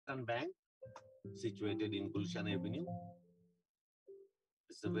Eastern Bank, situated in Gulshan Avenue.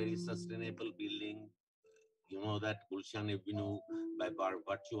 It's a very sustainable building. You know that Gulshan Avenue, by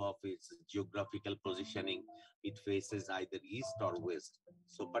virtue of its geographical positioning, it faces either east or west.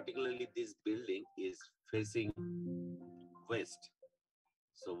 So particularly this building is facing west.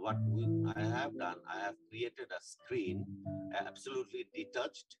 So I have done, I have created a screen absolutely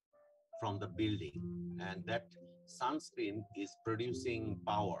detached from the building, and that sunscreen is producing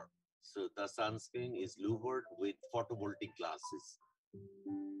power. So the sunscreen is louvered with photovoltaic glasses.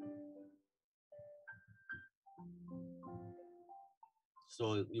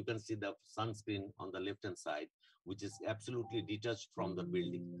 So you can see the sunscreen on the left hand side, which is absolutely detached from the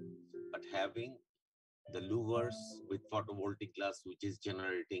building, but having the louvers with photovoltaic glass, which is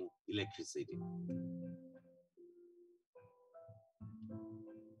generating electricity.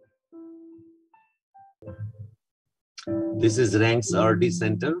 This is Ranks RD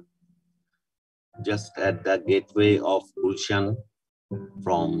Center, just at the gateway of Gulshan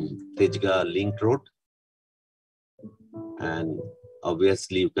from Tejga Link Road. And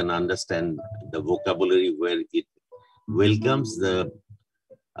obviously you can understand the vocabulary where it welcomes the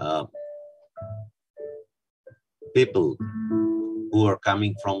people who are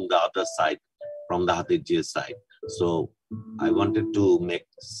coming from the other side, from the Hatijia side. So I wanted to make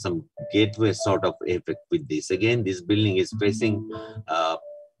some gateway sort of effect with this. Again, this building is facing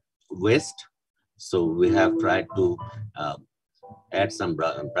west. So we have tried to add some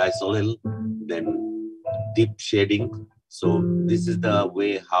bright soil, then deep shading. So this is the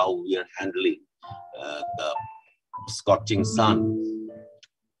way how we are handling the scorching sun.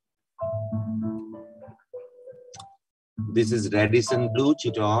 This is Radisson Blue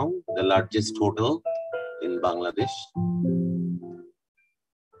Chittagong, the largest hotel in Bangladesh.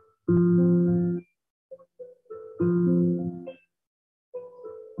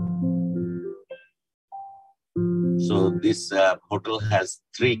 So this hotel has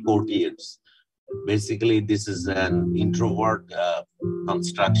 3 courtyards. Basically, this is an introvert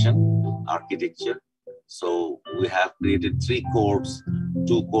construction architecture. So we have created 3 courts.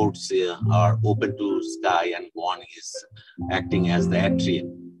 2 courts are open to sky, and 1 is acting as the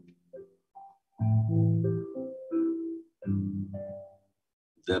atrium.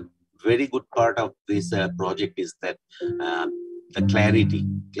 The very good part of this project is that the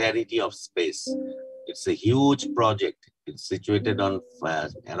clarity of space. It's a huge project. It's situated on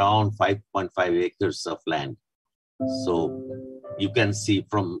around 5.5 acres of land. So you can see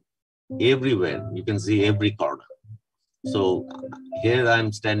from everywhere, you can see every corner. So here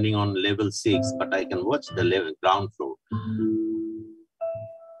I'm standing on level 6, but I can watch the ground floor.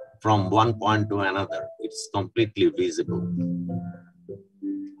 From one point to another, it's completely visible.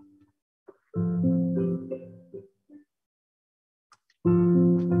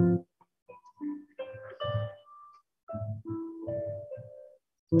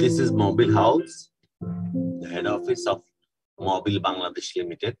 This is Mobile House, the head office of Mobile Bangladesh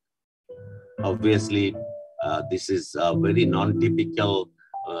Limited. Obviously, this is a very non-typical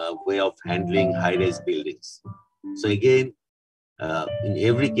way of handling high-rise buildings. So again, in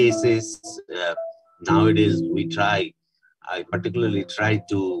every cases, nowadays I particularly try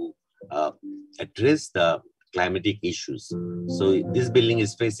to address the climatic issues. So this building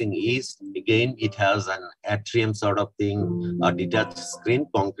is facing east. Again, it has an atrium sort of thing, a detached screen,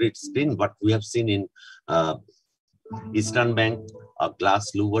 concrete screen. What we have seen in Eastern Bank, a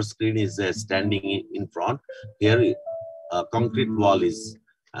glass louver screen is standing in front. Here, a concrete wall is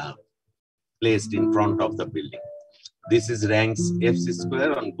placed in front of the building. This is Ranks FC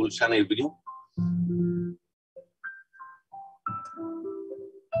Square on Gulshan Avenue.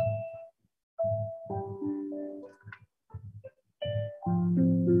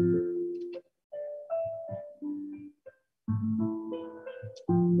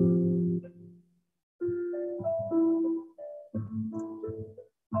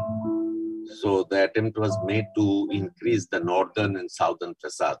 So the attempt was made to increase the northern and southern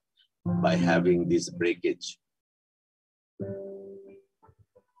facade by having this breakage.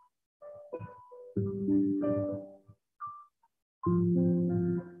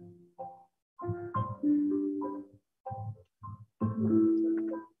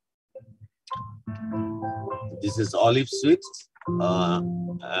 This is Olive Suites,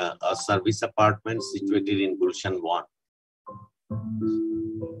 a service apartment situated in Gulshan 1.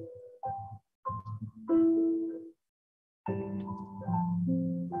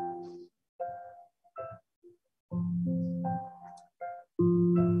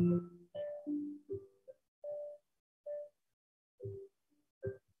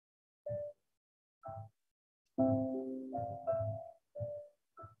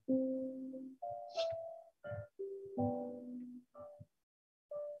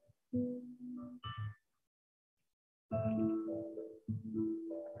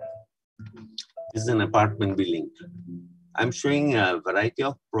 This is an apartment building. I'm showing a variety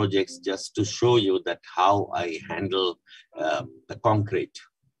of projects just to show you that how I handle the concrete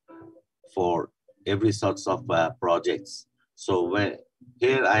for every sorts of projects. So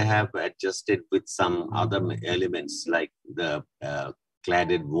here I have adjusted with some other elements like the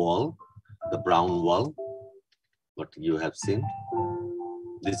cladded wall, the brown wall, what you have seen.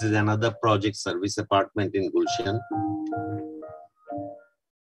 This is another project, service apartment in Gulshan.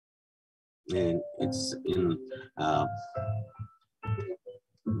 And it's in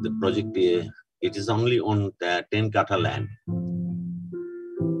the project, it is only on the 10 kata land.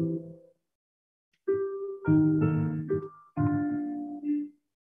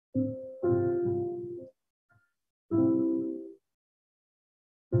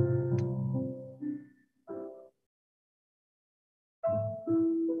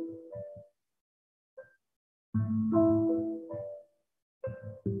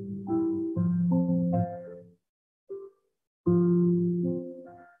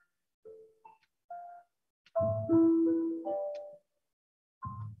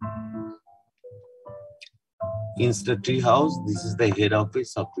 Insta Tree House, this is the head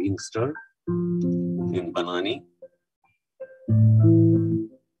office of Insta in Banani.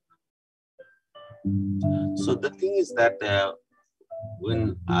 So the thing is that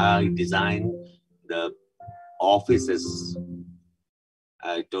when I designed the offices,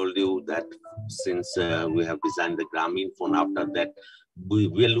 I told you that since we have designed the Grameen phone, after that,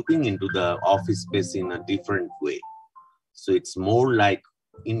 we are looking into the office space in a different way. So it's more like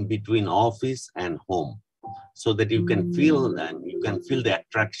in between office and home, so that you can feel and you can feel the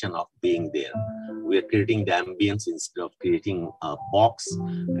attraction of being there. We are creating the ambience instead of creating a box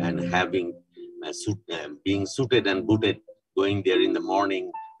and having a being suited and booted, going there in the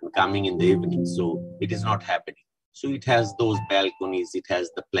morning and coming in the evening. So it is not happening. So it has those balconies, it has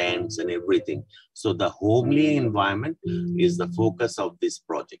the plants and everything. So the homely environment is the focus of these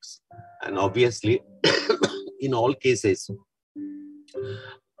projects. And obviously, in all cases,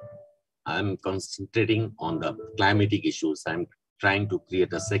 I'm concentrating on the climatic issues. I'm trying to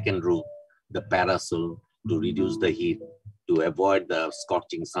create a second roof, the parasol, to reduce the heat, to avoid the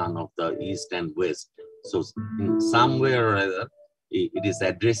scorching sun of the east and west. So in some way or other, it is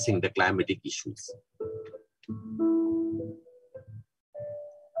addressing the climatic issues.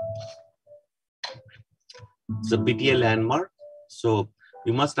 It's a BTL landmark. So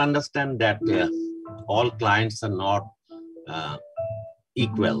you must understand that all clients are not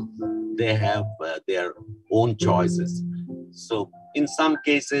equal. They have their own choices. So in some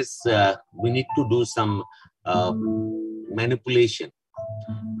cases, we need to do some manipulation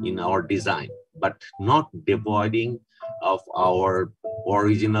in our design, but not devoiding of our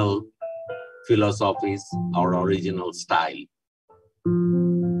original philosophies, our original style.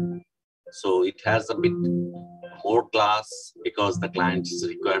 So it has a bit more class because the client's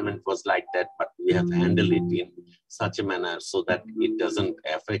requirement was like that, but we have handled it in such a manner so that it doesn't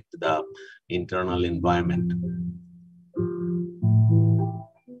affect the internal environment.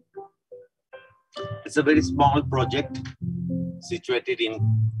 It's a very small project situated in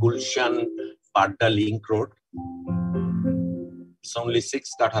Gulshan Padda Link Road. It's only 6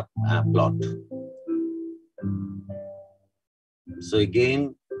 kata plot. So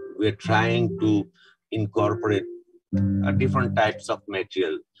again, we're trying to incorporate different types of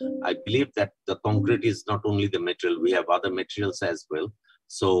material. I believe that the concrete is not only the material, we have other materials as well.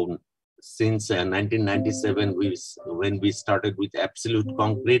 So since 1997, when we started with absolute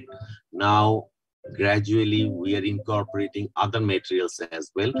concrete, now gradually we are incorporating other materials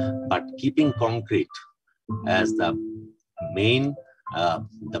as well, but keeping concrete as the main,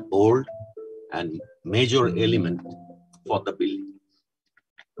 the bold and major element for the building.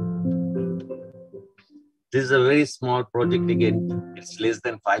 This is a very small project again. It's less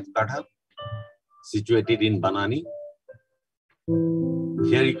than 5 kata, situated in Banani.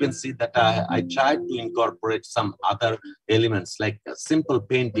 Here you can see that I tried to incorporate some other elements like a simple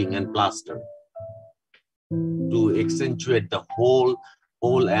painting and plaster to accentuate the whole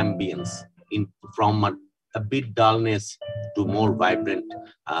ambience from a bit dullness to more vibrant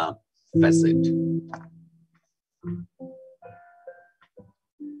facet.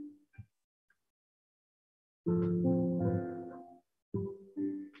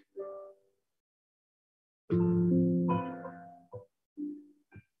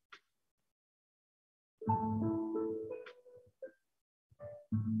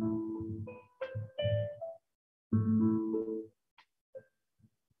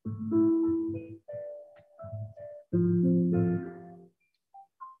 Some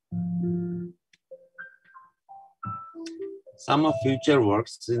of future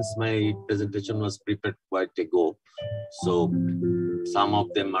works, since my presentation was prepared quite ago, so some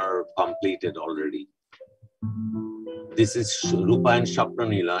of them are completed already. This is Rupa and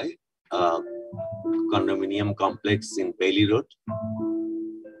Shapranilai, condominium complex in Bailey Road.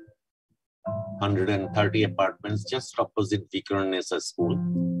 130 apartments just opposite Vikarnesa School.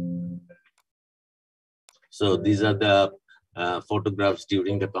 So these are the photographs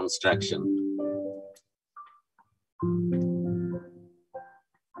during the construction.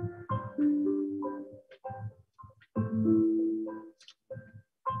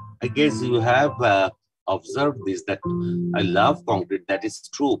 I guess you have observed this, that I love concrete, that is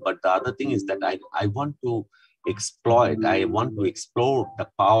true. But the other thing is that I want to exploit, I want to explore the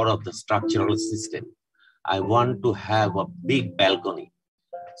power of the structural system. I want to have a big balcony.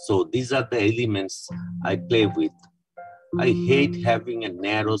 So these are the elements I play with. I hate having a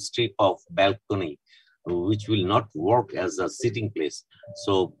narrow strip of balcony which will not work as a sitting place.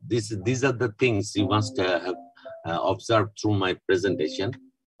 So these are the things you must have observed through my presentation.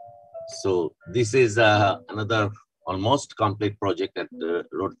 So this is another almost complete project at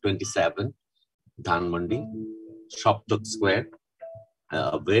Road 27, Dhanmandi, Shoptok Square.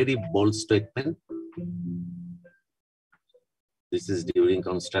 A very bold statement. This is during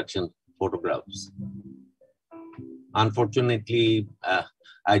construction photographs. Unfortunately,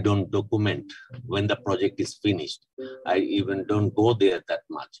 I don't document when the project is finished. I even don't go there that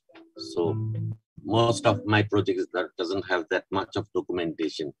much. So most of my projects that doesn't have that much of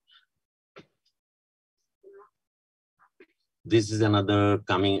documentation. This is another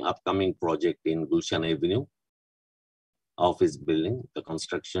upcoming project in Gulshan Avenue, office building. The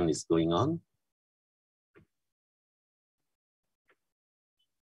construction is going on.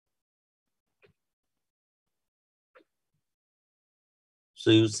 So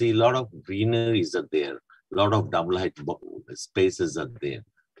you see a lot of greeneries are there, a lot of double height spaces are there.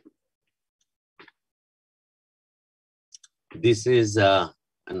 This is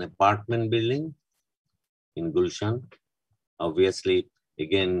an apartment building in Gulshan. Obviously,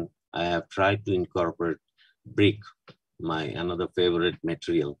 again, I have tried to incorporate brick, my another favorite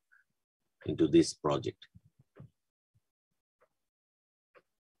material, into this project.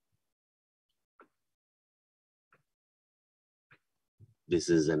 This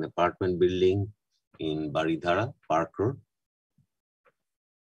is an apartment building in Baridhara, Park Road.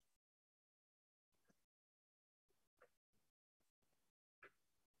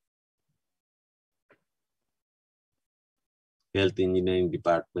 Health Engineering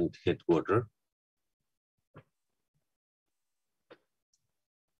Department headquarters.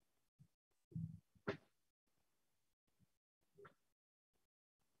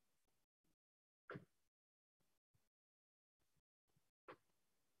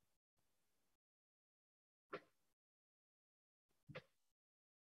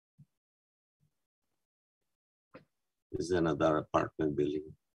 This is another apartment building.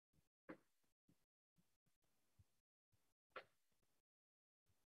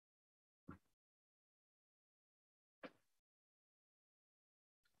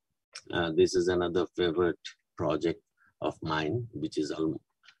 This is another favorite project of mine, which is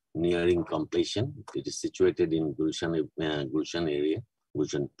nearing completion. It is situated in Gulshan area,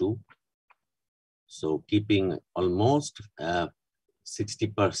 Gulshan 2. So keeping almost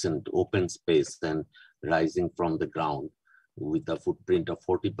 60% open space and rising from the ground with a footprint of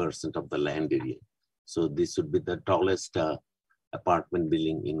 40% of the land area. So this would be the tallest apartment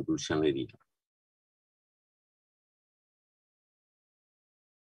building in Gulshan area.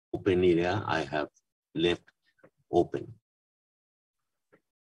 Open area I have left open.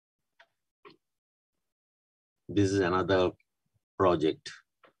 This is another project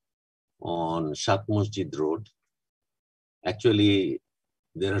on Shak Masjid Road. Actually,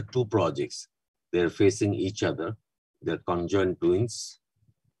 there are two projects. They're facing each other. They're conjoined twins.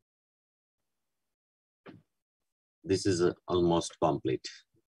 This is almost complete,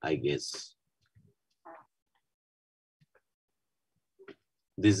 I guess.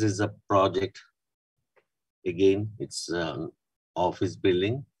 This is a project. Again, it's an office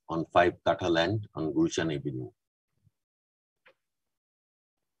building on 5 Kata land on Gulshan Avenue.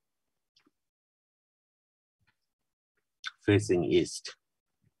 Facing east.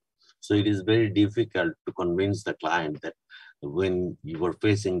 So it is very difficult to convince the client that when you are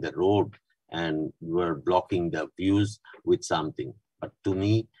facing the road and you are blocking the views with something. But to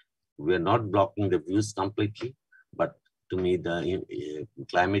me, we are not blocking the views completely, but to me, the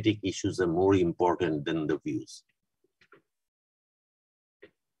climatic issues are more important than the views.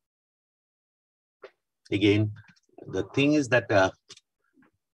 Again, the thing is that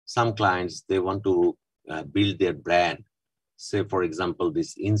some clients, they want to build their brand. Say, for example,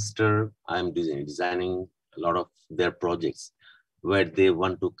 this Inster, I'm designing a lot of their projects where they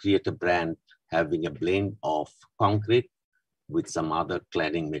want to create a brand having a blend of concrete with some other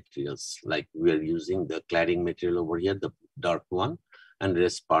cladding materials. Like we are using the cladding material over here, the dark one, and the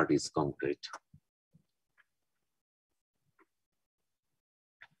rest part is concrete.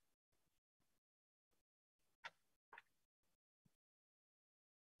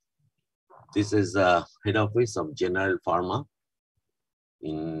 This is the head office of General Pharma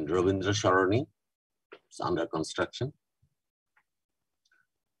in Ravindra Sharoni. It's under construction.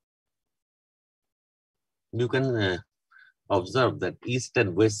 You can observe that east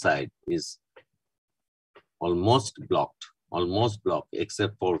and west side is almost blocked,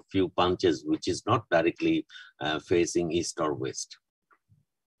 except for few punches, which is not directly facing east or west.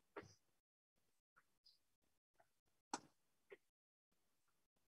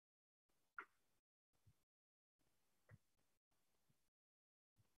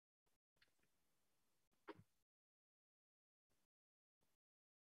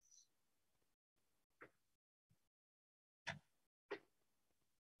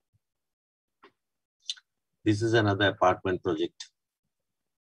 This is another apartment project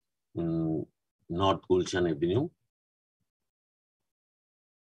in North Gulshan Avenue.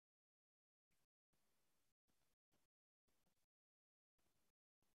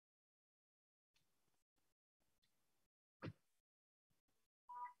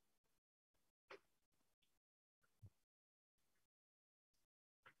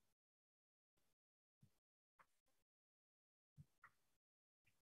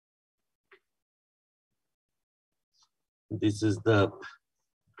 This is the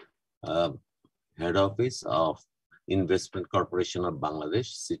head office of Investment Corporation of Bangladesh,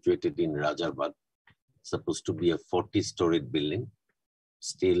 situated in Rajarbat. Supposed to be a 40-storied building,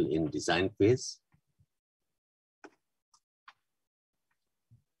 still in design phase.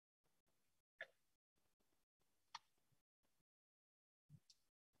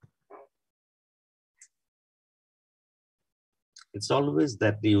 It's always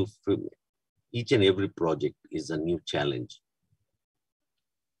that each and every project is a new challenge.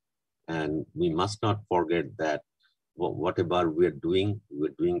 And we must not forget that whatever we're doing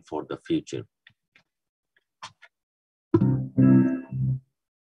for the future.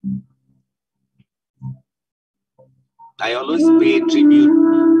 I always pay tribute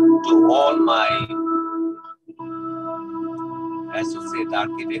to all my associate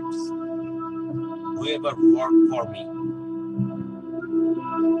architects, whoever worked for me.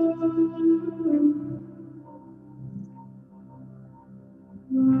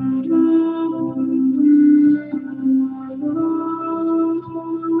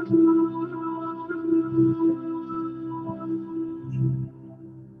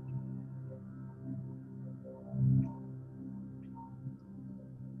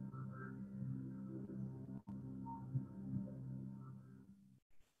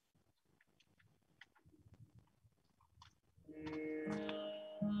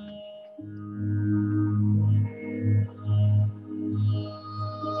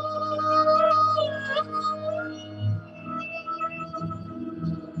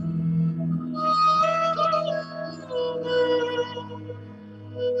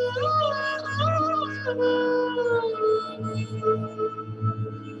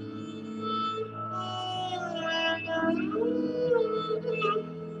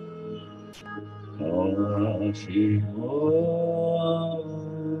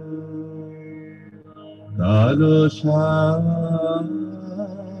 কালো সাগরে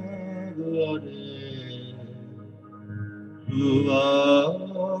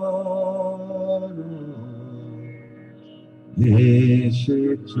জোয়ার এসে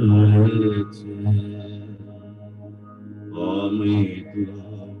চলেছে অমৃত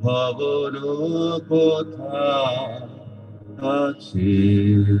ভবন কোথা আছে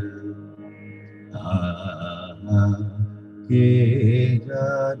কে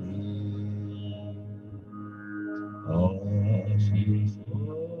জানে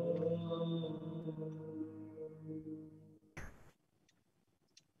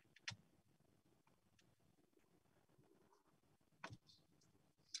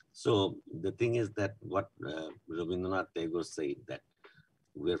So the thing is that what Rabindranath Tagore said, that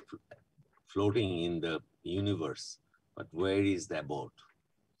we're floating in the universe, but where is the abode?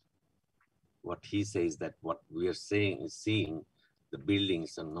 What he says that what we are saying is seeing the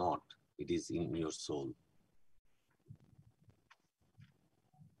buildings are not, it is in your soul.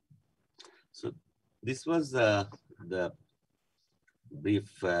 So this was the brief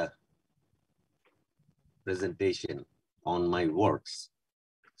presentation on my works.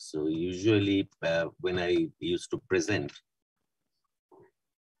 So usually when I used to present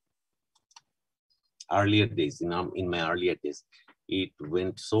earlier days, in my earlier days, it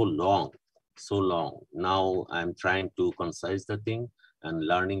went so long. Now I'm trying to concise the thing and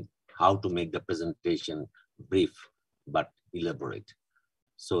learning how to make the presentation brief but elaborate.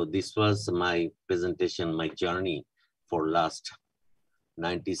 So this was my presentation, my journey for last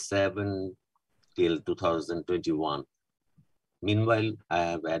 97 till 2021. Meanwhile, I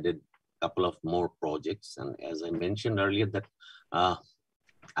have added a couple of more projects. And as I mentioned earlier, that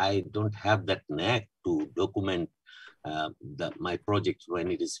I don't have that knack to document my project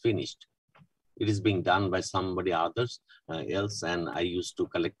when it is finished. It is being done by somebody else, and I used to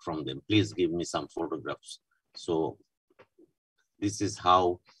collect from them. Please give me some photographs. So this is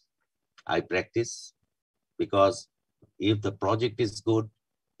how I practice, because if the project is good,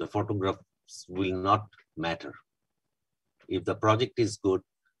 the photographs will not matter. If the project is good,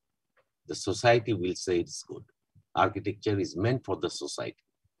 the society will say it's good. Architecture is meant for the society,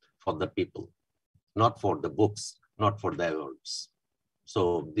 for the people, not for the books, not for the awards.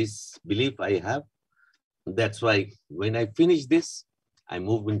 So this belief I have. That's why when I finish this, I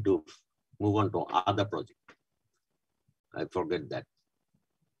move on to other project. I forget that.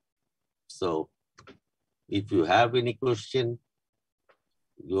 So if you have any question,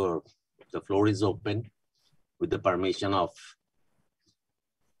 the floor is open with the permission of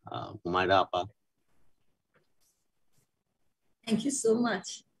Humaira Appa. Thank you so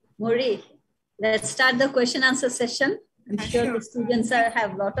much. Mori, let's start the question answer session. I'm sure the students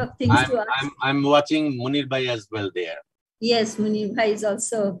have a lot of things to ask. I'm watching Munir Bhai as well there. Yes, Munir Bhai is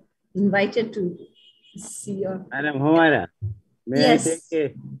also invited to see your... Madam Humaira, yes.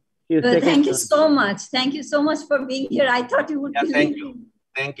 Thank you so much. Thank you so much for being here. I thought you would be thank you.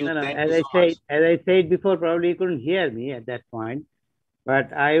 Thank you. No, thank as you I said before, probably you couldn't hear me at that point,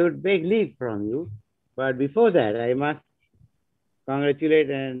 but I would beg leave from you. But before that, I must congratulate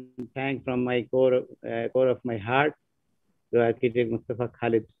and thank from my core of my heart to architect Mustapha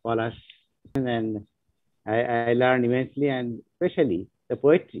Khalid Palash. And I learned immensely, and especially the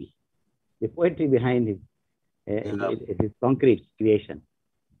poetry behind his concrete creation.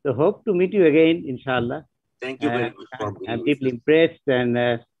 So hope to meet you again, inshallah. Thank you very much for being I'm deeply impressed, and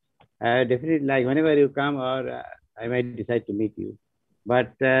definitely like whenever you come, or I might decide to meet you.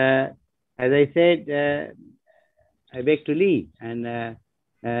 But as I said, I beg to leave, and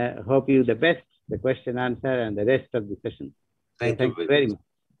hope you the best, the question answer, and the rest of the session. Thank you very much.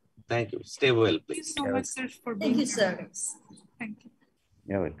 Thank you. Stay well, please. Thank you so much, sir, for being here. Thank you, sir. Thank you.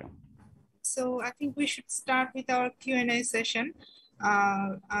 You're welcome. So I think we should start with our Q&A session.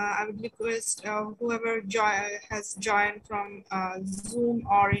 I would request whoever has joined from Zoom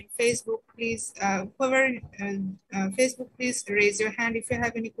or in Facebook, please, whoever Facebook, please raise your hand if you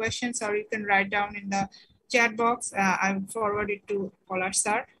have any questions, or you can write down in the chat box. I will forward it to Palash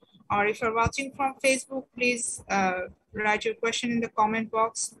sir. Or if you're watching from Facebook, please write your question in the comment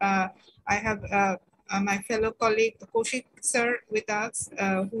box. I have my fellow colleague, Kaushik sir, with us,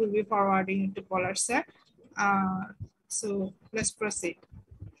 who will be forwarding it to Palash sir. So let's proceed.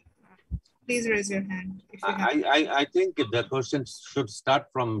 Please raise your hand. If you have I think the questions should start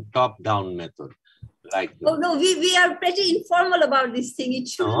from top-down method. Like, oh no, we are pretty informal about this thing. It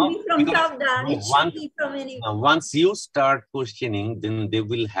shouldn't be from top down. It should be from any. Once you start questioning, then they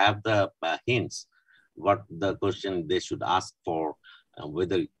will have the hints what the question they should ask for,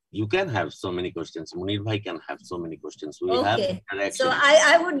 whether you can have so many questions. Munir Bhai can have so many questions. We have interaction. So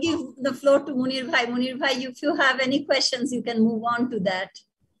I would give the floor to Munir Bhai. Munir Bhai, if you have any questions, you can move on to that.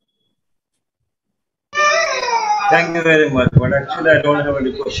 Thank you very much. But actually, I don't have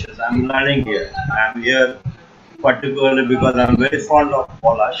any questions. I'm learning here. I'm here particularly because I'm very fond of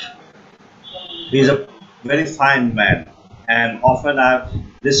Palash. He's a very fine man, and often I've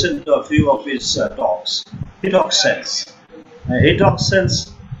listened to a few of his talks. He talks sense. He talks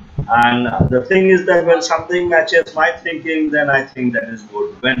sense. And the thing is that when something matches my thinking, then I think that is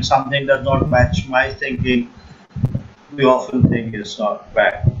good. When something does not match my thinking, we often think it's not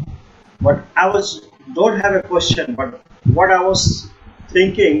bad. But don't have a question, but what I was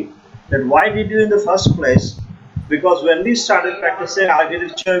thinking, that why did you in the first place? Because when we started practicing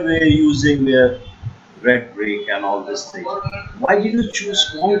architecture, we were using red brick and all these things. Why did you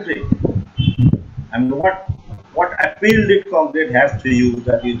choose concrete? And what appeal did concrete have to you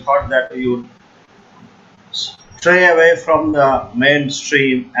that you thought that you would stray away from the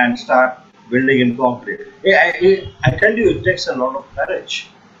mainstream and start building in concrete? I tell you, it takes a lot of courage.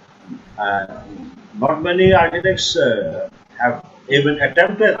 Not many architects have even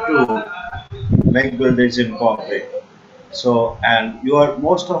attempted to make buildings in concrete. So, and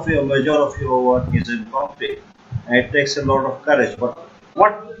most of your major of your work is in concrete. And it takes a lot of courage. But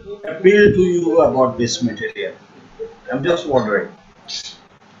what appealed to you about this material? I'm just wondering.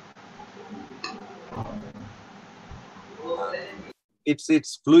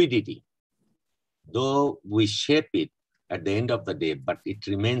 It's fluidity. Though we shape it at the end of the day, but it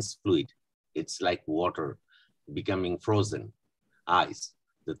remains fluid. It's like water becoming frozen, ice.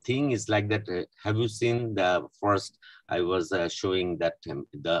 The thing is like that. Have you seen the first? I was showing that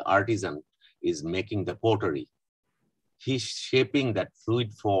the artisan is making the pottery. He's shaping that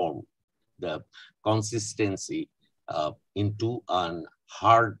fluid form, the consistency into a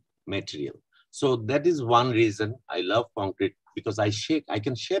hard material. So that is one reason I love concrete, because I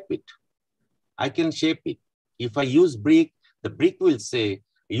can shape it. I can shape it. If I use brick, the brick will say,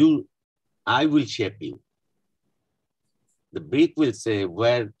 I will shape you. The brick will say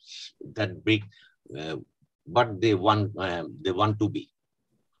where that brick, what they want to be.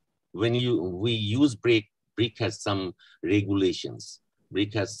 When we use brick has some regulations.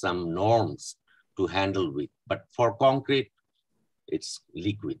 Brick has some norms to handle with. But for concrete, it's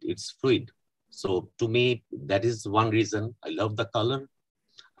liquid, it's fluid. So to me, that is one reason I love the color.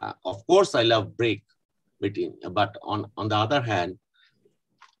 Of course, I love brick, but on the other hand,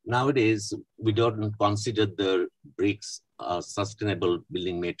 nowadays, we don't consider the bricks a sustainable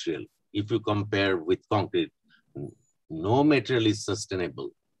building material. If you compare with concrete, no material is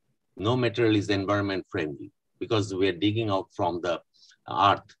sustainable. No material is environment friendly because we are digging out from the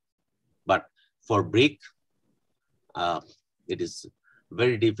earth. But for brick, it is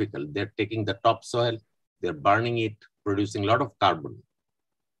very difficult. They're taking the topsoil, they're burning it, producing a lot of carbon.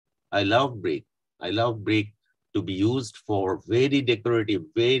 I love brick. I love brick to be used for very decorative,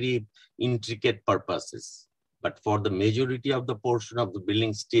 very intricate purposes. But for the majority of the portion of the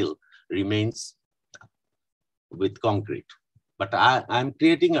building still remains with concrete. But I'm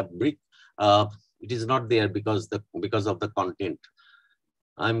creating a brick. It is not there because of the content.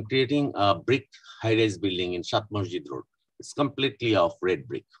 I'm creating a brick high-rise building in Shat Masjid Road. It's completely of red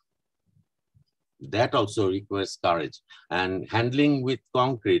brick. That also requires courage. And handling with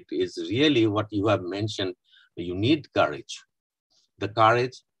concrete is really what you have mentioned. You need courage. The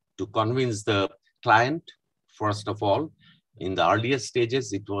courage to convince the client, first of all. In the earliest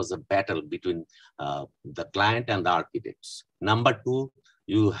stages, it was a battle between the client and the architects. Number two,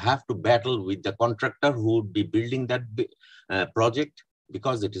 you have to battle with the contractor who would be building that project,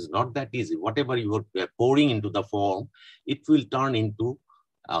 because it is not that easy. Whatever you are pouring into the form, it will turn into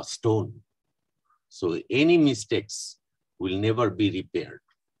a stone. So any mistakes will never be repaired.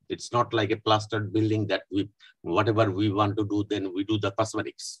 It's not like a plastered building that whatever we want to do, then we do the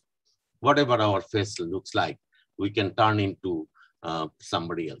cosmetics. Whatever our face looks like, we can turn into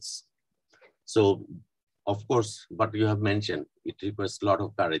somebody else. So, of course, what you have mentioned, it requires a lot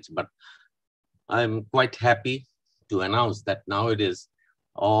of courage, but I'm quite happy to announce that nowadays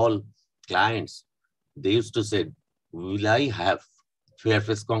all clients, they used to say, will I have fair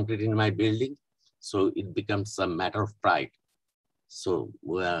face concrete in my building? So it becomes a matter of pride. So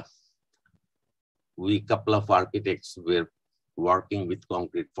we couple of architects were working with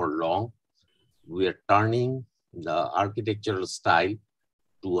concrete for long. We are turning the architectural style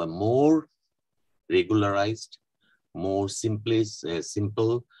to a more regularized, more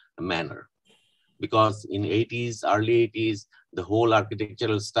simple manner. Because in early 80s, the whole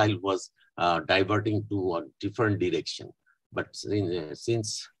architectural style was diverting to a different direction. But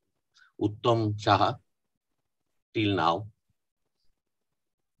since Uttam Shah, till now,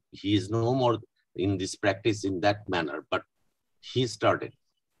 he is no more in this practice in that manner, but he started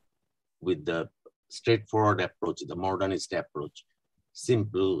with the straightforward approach, the modernist approach,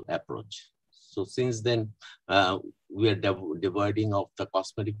 simple approach. So since then, we are dividing of the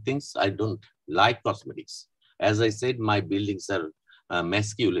cosmetic things. I don't like cosmetics. As I said, my buildings are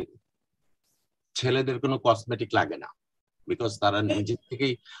masculine. ছেলেদের কোনো cosmetic লাগে না, because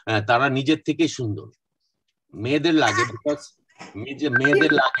তারা নিজের থেকেই সুন্দর। মেয়েদের লাগে because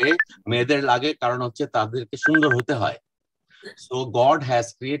মেয়েদের লাগে কারণ হচ্ছে তাদেরকে সুন্দর হতে হয়। So God has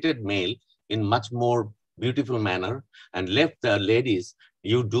created male in much more beautiful manner and left the ladies,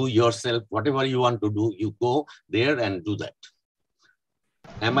 you do yourself, whatever you want to do, you go there and do that.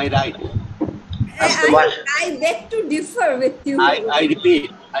 Am I right? I beg to differ with you.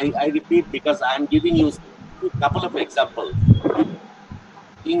 I repeat because I'm giving you a couple of examples.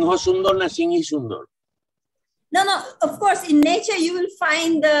 Singho sundor na singhi sundor. No, of course, in nature you will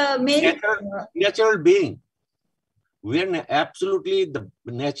find the male. Natural being. We are absolutely the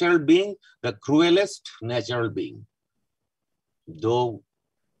natural being, the cruelest natural being. Though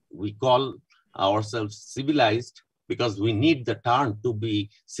we call ourselves civilized because we need the term to be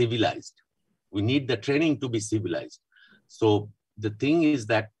civilized. We need the training to be civilized. So the thing is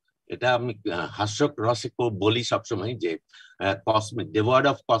that এটা আমি হাস্যক রসিক বলি সবসময় যে devoid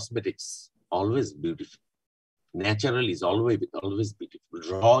of cosmetics, always beautiful. Natural is always beautiful.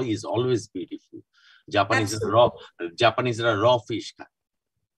 Raw is always beautiful. Japanese raw fish.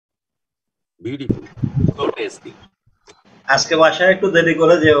 Beautiful. So tasty. আজকে বাসায় একটু দেরি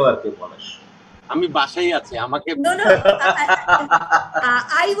করে যেও আর কি পলাশ। আমি বাসায় আছি আমাকে No,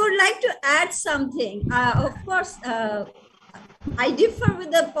 I would like to add something. Of course, I differ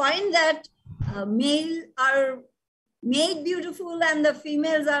with the point that male are made beautiful and the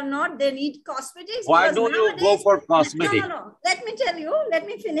females are not. They need cosmetics. Why don't you go for cosmetics? No. Let me tell you. Let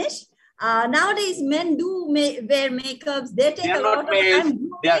me finish. Nowadays, men do wear makeups. They take a lot of time.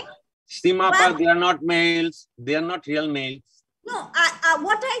 They are not males. They are not real males. No,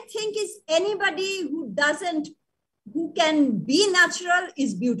 what I think is anybody who can be natural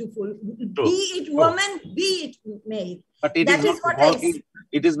is beautiful. True. Be it woman, be it male. But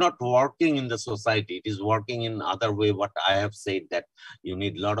it is not working in the society. It is working in other way. What I have said, that you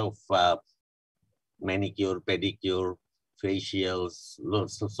need a lot of manicure, pedicure, facials,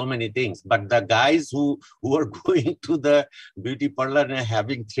 so many things. But the guys who are going to the beauty parlor and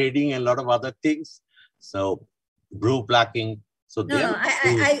having threading and a lot of other things, so brow plucking. So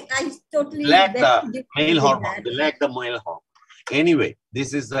I totally lack the male hormone. They lack the male hormone. Anyway, this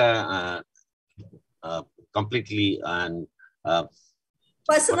is completely an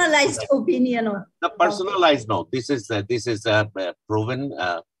personalized opinion. The personalized, no. This is a proven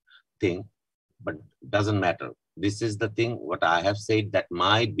thing, but doesn't matter. This is the thing. What I have said, that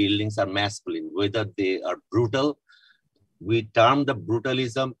my buildings are masculine, whether they are brutal. We term the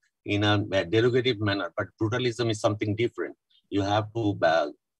brutalism in a derogative manner, but brutalism is something different. You have to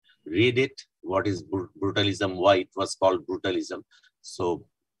read it. What is brutalism? Why it was called brutalism? So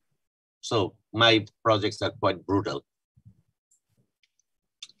my projects are quite brutal.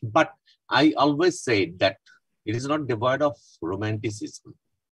 But I always say that it is not devoid of romanticism.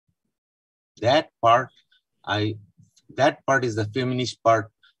 That part is the feminist part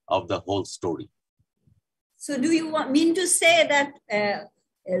of the whole story. So do you mean to say that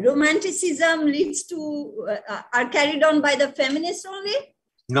romanticism leads to are carried on by the feminists only?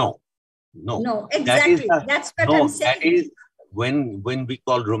 No, exactly. That's what I'm saying. That is when we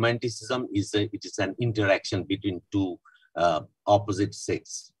call romanticism, it is an interaction between two opposite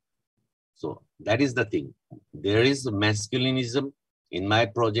sex. So that is the thing. There is masculinism in my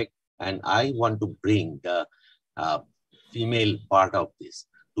project, and I want to bring the female part of this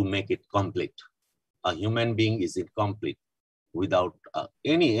to make it complete. A human being is incomplete without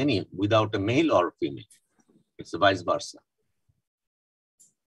without a male or female. It's vice versa.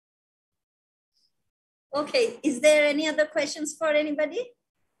 Okay, is there any other questions for anybody?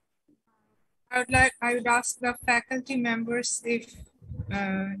 I would ask the faculty members if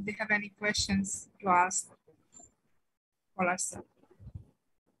they have any questions to ask Palash sir.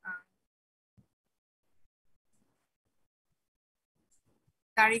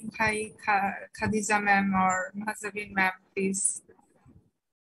 Tariq Bhai, Khadija ma'am, or Mahazabin ma'am, please.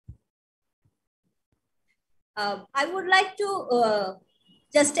 I would like to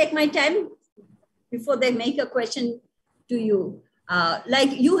just take my time before they make a question to you.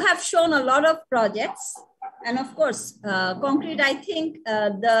 Like you have shown a lot of projects, and of course, concrete, I think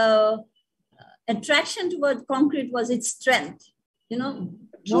the attraction towards concrete was its strength,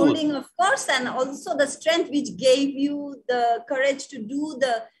 molding, of course, and also the strength which gave you the courage to do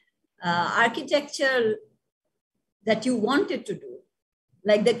the architecture that you wanted to do.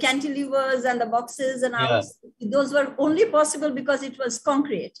 Like the cantilevers and the boxes and all, those were only possible because it was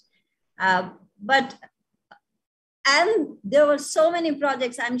concrete. And there were so many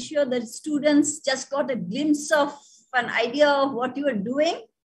projects. I'm sure that students just got a glimpse of an idea of what you were doing.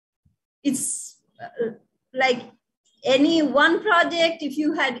 It's like any one project, if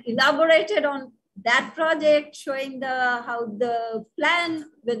you had elaborated on that project, showing how the plan,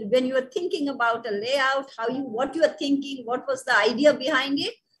 when you were thinking about a layout, what you were thinking, what was the idea behind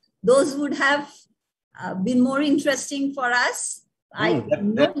it, those would have been more interesting for us.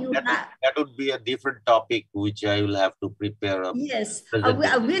 That would be a different topic, which I will have to prepare. Yes,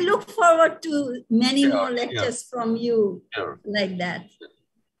 we look forward to many more lectures from you like that.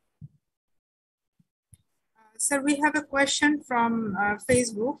 Sir, we have a question from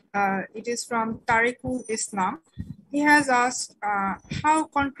Facebook. It is from Tariqul Islam. He has asked how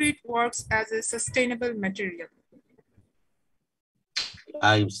concrete works as a sustainable material.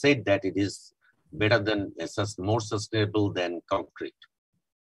 I said that it is better than more sustainable than concrete.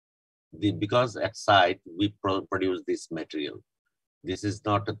 because at site we produce this material. This is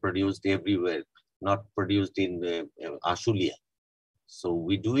not produced everywhere, not produced in Ashulia. So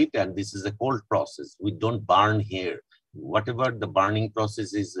we do it, and this is a cold process. We don't burn here. Whatever the burning process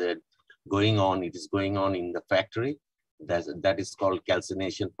is going on, it is going on in the factory. That is called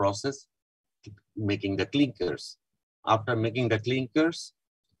calcination process, making the clinkers. After making the clinkers,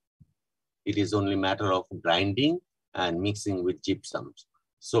 it is only matter of grinding and mixing with gypsum.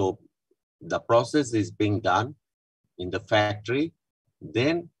 So the process is being done in the factory.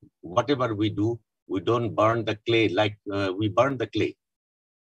 Then whatever we do, we don't burn the clay like we burn the clay.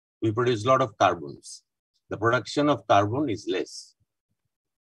 We produce a lot of carbons. The production of carbon is less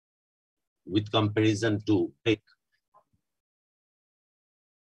with comparison to brick.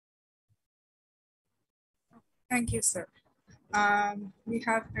 Thank you, sir. We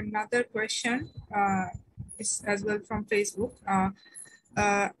have another question as well from Facebook.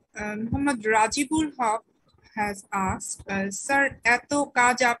 Muhammad Rajibul Haq has asked, sir, eto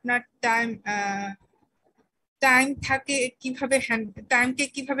kaj apnar time থাকে কিভাবে time কে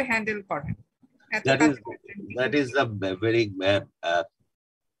কিভাবে handle করেন? That is a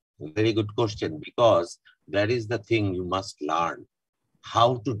very good question, because that is the thing you must learn, how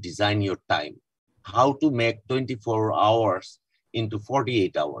to design your time, how to make 24 hours into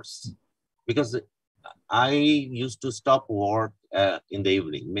 48 hours. Because I used to stop work in the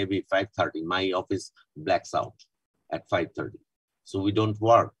evening, maybe 5:30. My office blacks out at 5:30. So we don't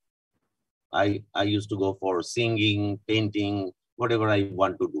work. I used to go for singing, painting, whatever I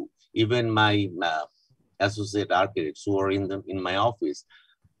want to do. Even my associate architects who are in my office,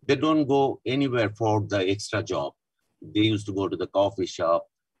 they don't go anywhere for the extra job. They used to go to the coffee shop,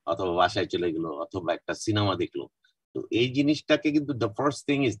 অথবা বাসায় চলে গেল, অথবা একটা cinema দেখলো। তো এই জিনিসটাকে কিন্তু the first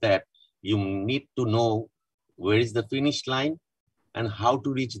thing is that you need to know where is the finish line and how to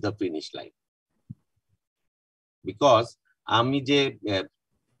reach the finish line. Because আমি যে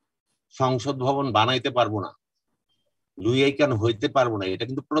সংসদ ভবন বানাইতে পারবো না, লুই আইকান হইতে পারবো না, এটা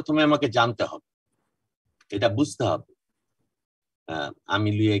কিন্তু প্রথমে আমাকে জানতে হবে, এটা বুঝতে হবে। আমি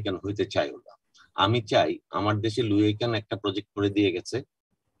লুই আইকান হইতে চাই না, আমি চাই আমার দেশে লুই আইকান একটা প্রজেক্ট করে দিয়ে গেছে,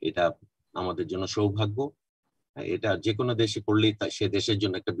 এটা আমাদের জন্য সৌভাগ্য। এটা যে কোনো দেশে করলেই সে দেশের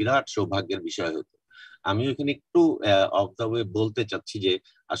জন্য একটা বিরাট সৌভাগ্যের বিষয় হতো। আমি ওখানে একটু অফ দ্য ওয়ে বলতে চাচ্ছি যে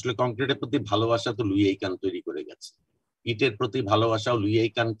আসলে কংক্রিটের প্রতি ভালোবাসা তো লুই আইকান তৈরি করে গেছে, ইটের প্রতি ভালোবাসাও লুই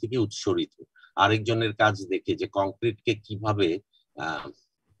আইকান থেকে উৎসরিত। আরেকজনের কাজ দেখে যে কংক্রিটকে কিভাবে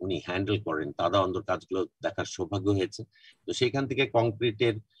উনি হ্যান্ডেল করেন, তারা অন্তর কাজগুলো দেখার সৌভাগ্য হয়েছে। তো সেখান থেকে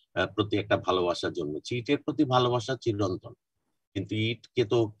কংক্রিটের প্রতি একটা ভালোবাসার জন্য ইটের প্রতি ভালোবাসা চিরন্তন। কিন্তু ইটকে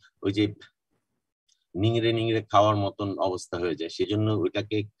তো ওই যে নিংড়ে নিংড়ে খাওয়ার মতন অবস্থা হয়ে যায়, সেজন্য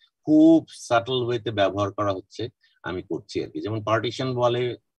ওইটাকে খুব সাটল ওয়েতে ব্যবহার করা হচ্ছে, আমি করছি আর কি। যেমন পার্টিশন বলে,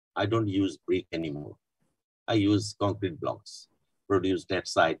 I don't use brick anymore. I use concrete blocks produced at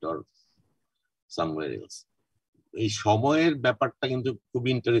site or somewhere else. এই সময়ের ব্যাপারটা কিন্তু খুব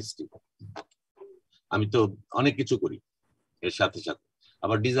ইন্টারেস্টিং। আমি তো অনেক কিছু করি এর সাথে সাথে,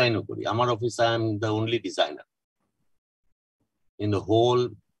 আবার ডিজাইনও করি। আমার office I am the only designer in the whole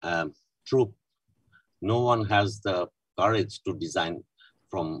troop. No one has the courage to design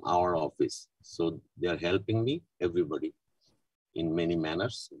from our office, so they are helping me, everybody, in many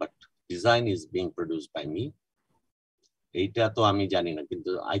manners, but design is being produced by me. Eta to ami jani na,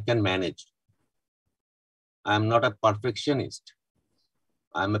 kintu I can manage. I am not a perfectionist,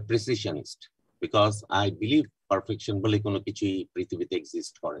 I am a precisionist, because I believe perfection bole kono kichui prithibite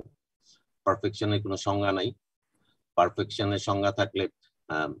exist kore. Perfection er kono সংজ্ঞা নাই। Perfection er সংজ্ঞা থাকলে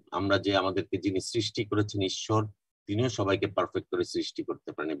আমরা যে আমাদেরকে যিনি সৃষ্টি করেছেন ঈশ্বর, তিনিও সবাইকে পারফেক্ট করে সৃষ্টি করতে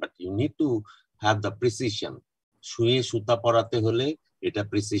পারেন। But you need to have the precision. সুয়ে সুতা পরাতে হলে এটা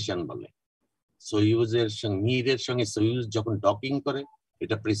প্রিসিশন বলে। সইউজের সঙ্গে মিরের সঙ্গে সইউজ যখন ডকিং করে,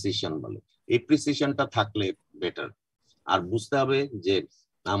 এটা প্রিসিশন বলে। এই প্রিসিশনটা থাকলে বেটার। আর বুঝতে হবে যে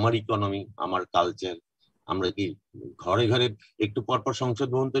আমার ইকোনমি, আমার কালচার, আমরা কি ঘরে ঘরে একটু পরপর সংসদ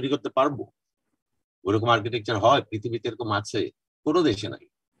ভবন তৈরি করতে পারবো? ওরকম আর্কিটেকচার হয় পৃথিবীতে? এরকম আছে? কোনো দেশে নাই।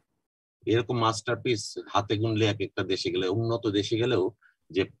 এরকম মাস্টারপিস হাতে গুনলে এক একটা দেশে গেলে, উন্নত দেশে গেলেও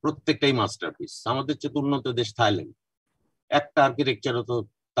যে প্রত্যেকটাই মাস্টারপিস। আমাদের চেয়ে উন্নত দেশ থাইল্যান্ড, একটা আর্কিটেকচারও তো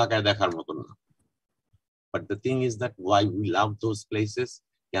তাকায় দেখার মতন না। But the thing is that why we love those places.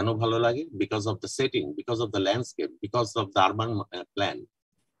 কেন ভালো লাগে? Because of the setting, because of the landscape, because of the urban plan.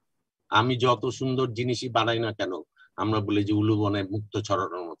 আমি যত সুন্দর জিনিসই বানাই না কেন, আমরা বলি যে উলু বনে মুক্ত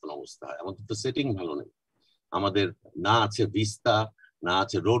ছড়ানোর মতন অবস্থা হয়। আমাদের তো সেটিং ভালো নেই। আমাদের না আছে ভিস্তা, না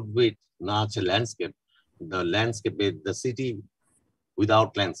আছে রোড উইথ, না আছে landscape. The landscape, the city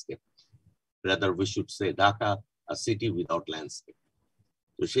without landscape. Rather, we should say Dhaka, a city without landscape.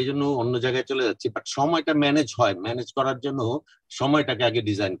 তো সেই জন্য অন্য জায়গায় চলে যাচ্ছি, বাট সময়টা ম্যানেজ হয়। ম্যানেজ করার জন্য সময়টাকে আগে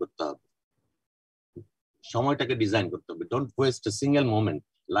ডিজাইন করতে হবে, সময়টাকে ডিজাইন করতে হবে। Don't waste a single moment,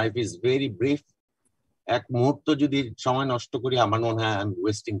 life is very brief. এক মুহূর্ত যদি সময় নষ্ট করি, আমার মনে হয় I am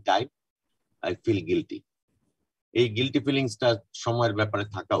wasting time, I feel guilty. এই গিলটি ফিলিংসটা সময়ের ব্যাপারে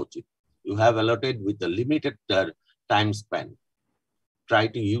থাকা উচিত। You have allotted with a limited time span, try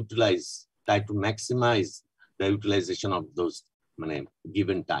to utilize, try to maximize the utilization of those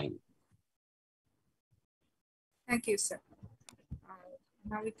given time. Thank you, sir.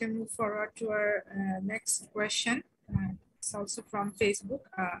 Now we can move forward to our next question. It's also from Facebook.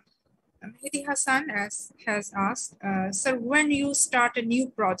 Mehdi Hassan has asked, sir, when you start a new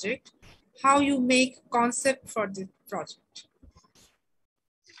project, how you make concept for the project?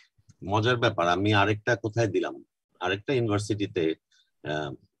 মজার ব্যাপার, আমি আরেকটা কোথায় দিলাম, আরেকটা ইউনিভার্সিটিতে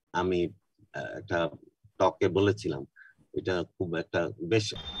আমি একটা টকে বলেছিলাম, এটা খুব একটা বেশ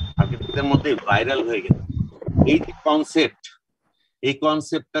আর্কিটেক্টের মধ্যে ভাইরাল হয়ে গেছে। এই যে কনসেপ্ট, এই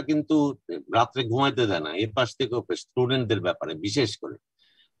কনসেপ্টটা কিন্তু রাত্রে ঘুমাইতে দেয় না। এর পাশ থেকে স্টুডেন্টদের ব্যাপারে বিশেষ করে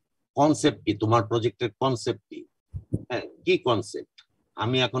কনসেপ্ট কি, তোমার প্রজেক্টের কনসেপ্ট কি, হ্যাঁ কি কনসেপ্ট,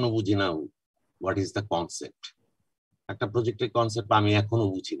 আমি এখনো বুঝি না হোয়াট ইজ দ্য কনসেপ্ট। একটা প্রজেক্টের কনসেপ্ট আমি এখনো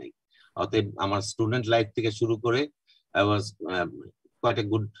বুঝি নাই। অতএব আমার স্টুডেন্ট লাইফ থেকে শুরু করে I was quite a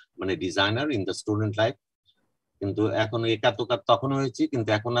good designer in the student life, কিন্তু এখন একাত্মকার তখন হয়েছি, কিন্তু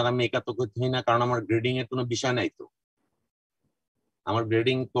এখন আর আমি একাত্মক হই না, কারণ আমার গ্রেডিং এর কোনো বিষয় নাই। তো আমার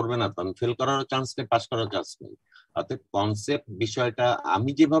গ্রেডিং করবে না, তো আমি ফেল করারও চান্স নেই, পাস করার চান্স নেই। অর্থাৎ কনসেপ্ট বিষয়টা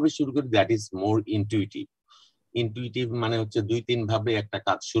আমি যেভাবে শুরু করি, that is more intuitive. Intuitive মানে হচ্ছে 2-3 ভাবে একটা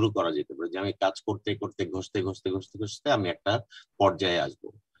কাজ শুরু করা যেতে পারে, যে আমি কাজ করতে করতে ঘষতে ঘষতে ঘষতে ঘষতে আমি একটা পর্যায়ে আসবো।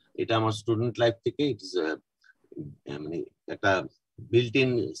 এটা আমার স্টুডেন্ট লাইফ থেকে ইটস একটা built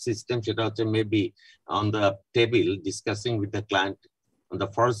in system, সেটা হচ্ছে maybe on the table discussing with the client on the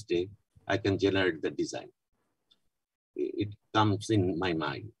first day I can generate the design, it comes in my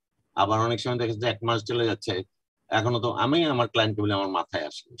mind. আবার অনেক সময় দেখা যাচ্ছে 1 মাস চলে যাচ্ছে, এখনো তো আমি আমার ক্লায়েন্টকে বলি আমার মাথায়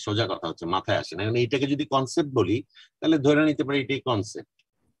আসে, সোজা কথা হচ্ছে মাথায় আসে না। এইটাকে যদি কনসেপ্ট বলি তাহলে ধরে নিতে পারি এটাই কনসেপ্ট,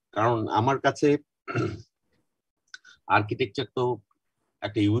 কারণ আমার কাছে আর্কিটেকচার তো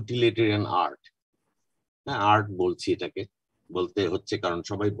একটা ইউটিলিটেরিয়ান আর্ট। হ্যাঁ, আর্ট বলছি এটাকে, বলতে হচ্ছে কারণ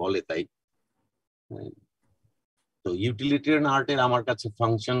সবাই বলে তাই। তো ইউটিলিটেরিয়ান আর্টের আমার কাছে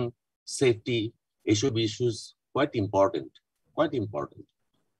ফাংশন, সেফটি, এইসব issues quite important, quite important.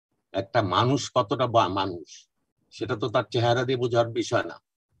 একটা মানুষ কতটা মানুষ সেটা তো তার চেহারা দিয়ে বোঝার বিষয় না।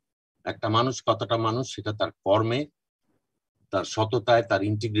 একটা মানুষ কতটা মানুষ সেটা তার কর্মে, তার সততায়, তার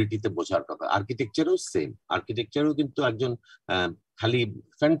ইন্টিগ্রিটিতে বোঝার কথা। আর্কিটেকচারও সেম, আর্কিটেকচারও কিন্তু একজন খালি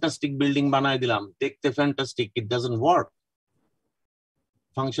ফ্যান্টাস্টিক বিল্ডিং বানায় দিলাম, দেখতে fantastic, it doesn't work,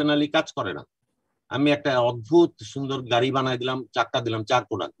 functionally কাজ করে না। আমি একটা অদ্ভুত সুন্দর গাড়ি বানাই দিলাম, চাকা দিলাম 4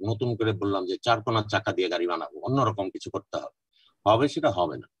 কোণা, নতুন করে বললাম যে 4 কোণার চাকা দিয়ে গাড়ি বানাবো, অন্যরকম কিছু করতে হবে, হবে সেটা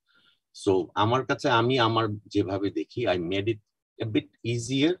হবে না। সো আমার কাছে আমি আমার যেভাবে দেখি, I made it A bit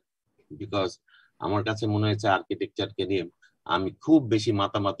easier, because আমার কাছে মনে হয়েছে আর্কিটেকচারকে নিয়ে আমি খুব বেশি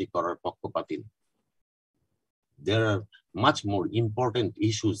মাতামাতি করার পক্ষপাতী না। There are much more important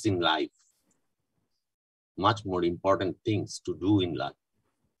issues in life, much more important things to do in life.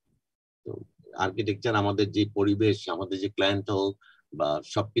 তো আর্কিটেকচার আমাদের যে পরিবেশ, আমাদের যে ক্লায়েন্টেল বা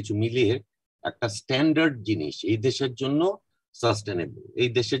সবকিছু মিলিয়ে একটা স্ট্যান্ডার্ড জিনিস, এই দেশের জন্য সাস্টেনেবল, এই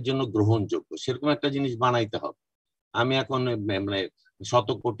দেশের জন্য গ্রহণযোগ্য, সেরকম একটা জিনিস বানাইতে হবে। আমি এখন শত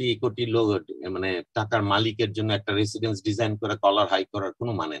কোটি কোটি লোক টাকার মালিকের জন্য একটা রেসিডেন্স ডিজাইন করে কলার হাই করার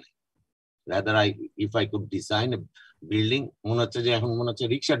কোনো মানে নেই। Rather if I could design A building, মনে হচ্ছে যে এখন মনে হচ্ছে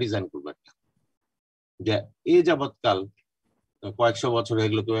রিক্সা ডিজাইন করবো একটা, যে এই যাবৎকাল কয়েকশো বছর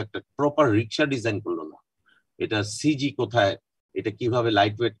হয়ে গেল কেউ একটা প্রপার রিক্সা ডিজাইন করলো না। এটা সিজি কোথায়, এটা কিভাবে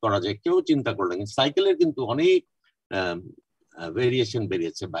লাইট ওয়েট করা যায় কেউ চিন্তা করলো না। সাইকেলের কিন্তু অনেক ভেরিয়েশন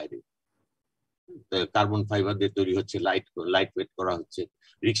বেরিয়েছে বাইরে, কার্বন ফাইবার দিয়ে তৈরি হচ্ছে, লাইট ওয়েট করা হচ্ছে।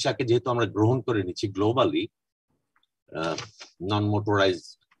 রিক্সাকে যেহেতু আমরা গ্রহণ করে নিচ্ছি গ্লোবালি নন মোটরাইজড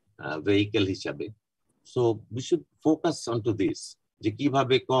ভেহিকেল হিসাবে, so we should focus on to this, যে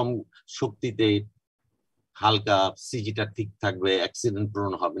কিভাবে কম শক্তিতে হালকা সিজিটা ঠিক থাকবে, অ্যাক্সিডেন্ট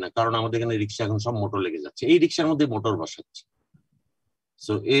প্রবণ হবে না। কারণ আমাদের এখানে রিক্সা এখন সব মোটর লেগে যাচ্ছে, এই রিক্সার মধ্যে মোটর বসাচ্ছে।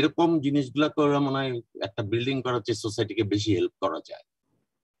 সো এরকম জিনিসগুলো করে মনে হয় একটা বিল্ডিং করার চেয়ে সোসাইটিকে বেশি হেল্প করা যায়।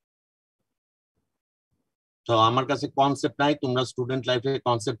 তো আমার কাছে কনসেপ্ট নাই, তোমরা স্টুডেন্ট লাইফে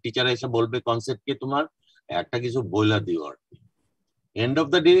কনসেপ্ট টিচার এসে বলবে কনসেপ্টকে তোমার একটা কিছু বইলা দিও আর কি। End of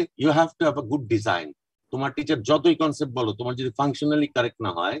the day you have to have a good design. তোমার টিচার যতই কনসেপ্ট বলো, তোমার যদি ফাংশনালি কারেক্ট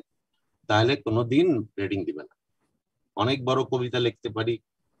না হয় তাহলে কোনোদিন রেটিং দিবে না। অনেক বড় কবিতা লিখতে পারি,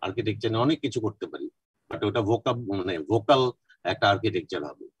 আর্কিটেকচারে অনেক কিছু করতে পারি, বাট ওটা ভোকাল একটা আর্কিটেকচার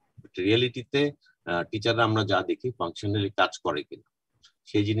হবে। রিয়েলিটিতে টিচাররা আমরা যা দেখি ফাংশনালি কাজ করে কিনা,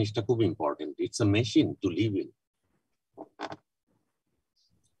 সেই জিনিসটা খুব important. It's a machine two live in.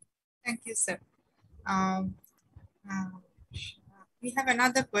 Thank you, sir. We have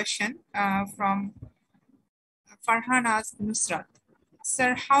another question from Farhan asked Nusrat. Sir,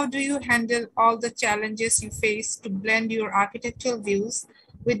 how do you handle all the challenges you face to blend your architectural views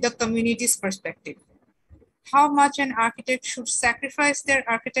with the community's perspective? How much an architect should sacrifice their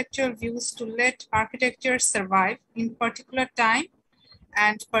architectural views to let architecture survive in particular time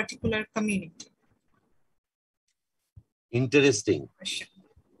and particular community? Interesting. Question.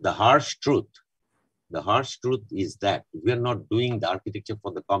 The harsh truth is that we are not doing the architecture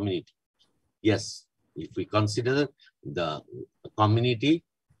for the community. Yes, if we consider the community,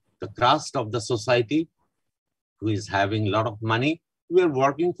 the crust of the society who is having a lot of money, we are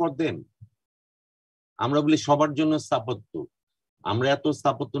working for them. আমরা বলি সবার জন্য স্থাপত্য, আমরা এত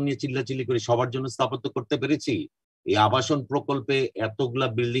স্থাপত্য নিয়ে চিল্লাচিল্লি করি, সবার জন্য স্থাপত্য করতে পেরেছি? এই আবাসন প্রকল্পে এতগুলা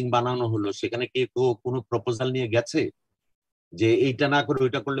বিল্ডিং বানানো হলো, সেখানে কে কোনো প্রপোজাল নিয়ে গেছে যে এইটা না করে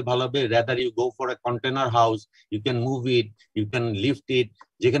ওইটা করলে ভালো হবে? Rather you go for a container house, you can move it, you can lift ইট,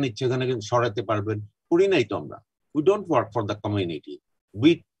 যেখানে ইচ্ছে ওখানে সরাতে পারবেন। করি নাই তো আমরা। We don't work for the community,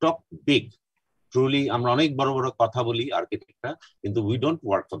 we talk big. Truly আমরা অনেক বড় বড় কথা বলি আর্কিটেক্টরা, কিন্তু we don't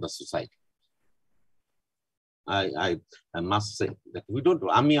work for the society. I must say that we don't.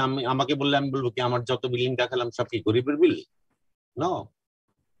 আমাকে বললে আমি বলবো কি আমার যত বিল্ডিং দেখালাম সব কি গরিবের বিল্ডিং? No.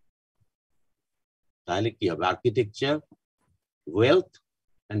 তাহলে কি হবে? Architecture, wealth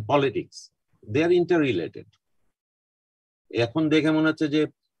and politics, they are interrelated. এখন দেখে মনে হচ্ছে যে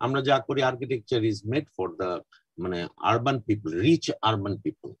আমরা যা করি architecture is made for the মানে urban people, rich urban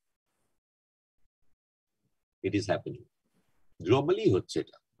people. It is happening. Globally হচ্ছে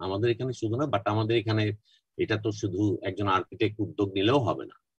এটা, আমাদের এখানে শুধু না, বাট আমাদের এখানে এটা তো শুধু একজন আর্কিটেক্ট উদ্যোগ নিলেও হবে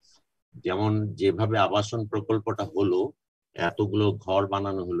না। যেমন যেভাবে আবাসন প্রকল্পটা হলো, এতগুলো ঘর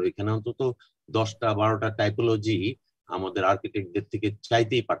বানানো হলো, এখানে অন্তত 10টা-12টা টাইপোলজি আমাদের আর্কিটেক্টদের থেকে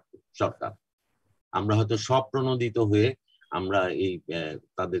চাইতেই পারত সরকার। আমরা হয়তো সব প্রণোদিত হয়ে আমরা এই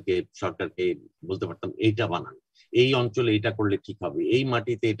তাদেরকে সরকারকে বলতে পারতাম এইটা বানান, এই অঞ্চলে এটা করলে ঠিক হবে, এই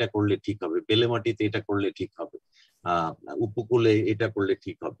মাটিতে এটা করলে ঠিক হবে, বেলে মাটিতে এটা করলে ঠিক হবে, উপকূলে এটা করলে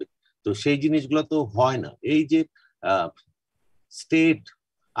ঠিক হবে। তো সেই জিনিসগুলো তো হয় না। এই যে state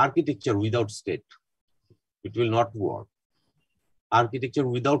architecture without state, it will not work. Architecture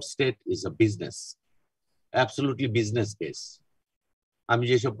without state is a business, absolutely business case. আমি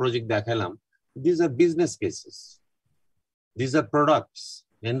যেসব প্রজেক্ট দেখালাম, these are business cases, these are products.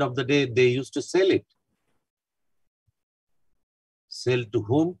 End of the day they used to sell it. Sell to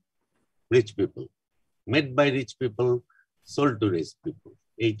whom? Rich people. Made by rich people, sold to rich people.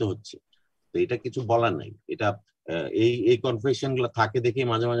 এই তো হচ্ছে। তো এটা কিছু বলার নাই। এটা এই কনফেশন গুলো থাকে দেখে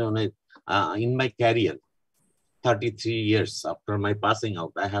মাঝে মাঝে মনে হয়, in my career 33 years after my passing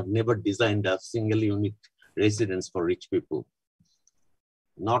out, I have never designed a single unit residence for rich people.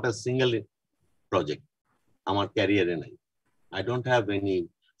 Not a single project আমার ক্যারিয়ারে নাই। I don't have any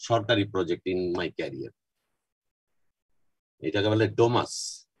সরকারি project in my career. এটাকে বলে ডোমাস,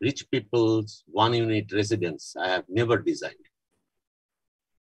 rich people's one unit residence I have never designed.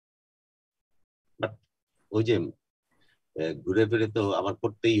 But ওই যে ঘুরে ফিরে তো আবার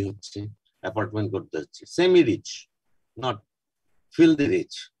করতেই হচ্ছে, অ্যাপার্টমেন্ট করতে হচ্ছে। Semi rich, not filthy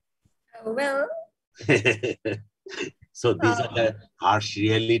rich. Well, so these are the harsh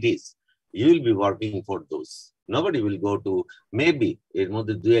realities. You will be working for those. Nobody will go to, maybe এর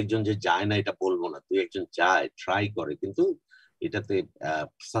মধ্যে দুই একজন যে যায় না এটা বলবো না, দুই একজন যায়, ট্রাই করে, কিন্তু এটাতে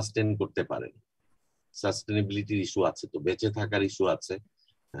সাস্টেন করতে পারে না। সাস্টেনেবিলিটির ইস্যু আছে, তো বেঁচে থাকার ইস্যু আছে,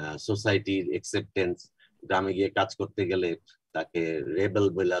 সোসাইটির অ্যাকসেপ্টেন্স। গ্রামে গিয়ে কাজ করতে গেলে তাকে রেবেল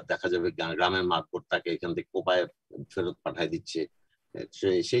বলে দেখা যাবে, গ্রামের মারফত তাকে এখান থেকে কোপায় ফেরত পাঠায় দিচ্ছে,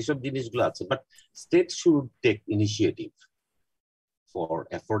 সেই সব জিনিসগুলো আছে। But state should take initiative for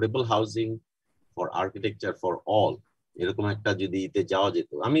affordable housing, for architecture for all. এরকম একটা যদি ইতে যাওয়া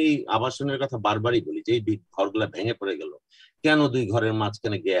যেত। আমি আবাসনের কথা বারবারই বলি যে এই ঘরগুলা ভেঙে পড়ে গেল কেন? 2 ঘরের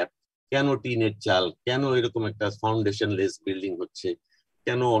মাঝখানে গ্যাপ কেন? টিনের চাল কেন? এরকম একটা ফাউন্ডেশন লেস বিল্ডিং হচ্ছে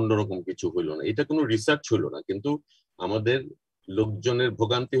কেন? অন্যরকম কিছু হলো না। এটা কোনো রিসার্চ হলো না, কিন্তু আমাদের লোকজনের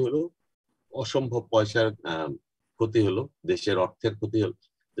ভোগান্তি হলো, অসম্ভব পয়সার ক্ষতি হলো, দেশের অর্থের ক্ষতি হলো।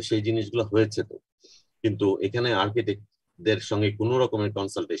 তো সেই জিনিসগুলো হয়েছে তো, কিন্তু এখানে আর্কিটেক্টদের সঙ্গে কোনো রকমের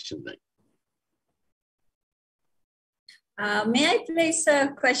কনসালটেশন নাই। May I place a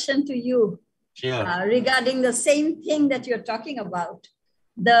question to you? Sure. Regarding the same thing that you're talking about,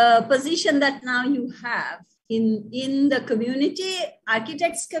 the position that now you have in the community,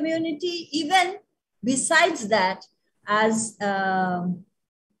 architects community, even besides that, as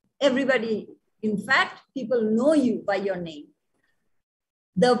everybody, in fact, people know you by your name.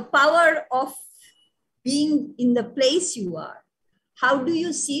 The power of being in the place you are. How do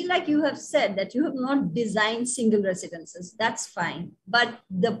you see, like you have said, that you have not designed single residences? That's fine. But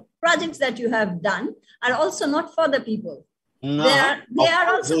the projects that you have done are also not for the people. No, they are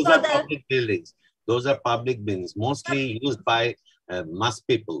also those for are the public buildings. Those are public buildings, mostly used by mass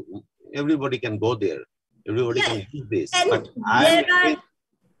people. Everybody can go there. Everybody can use this. But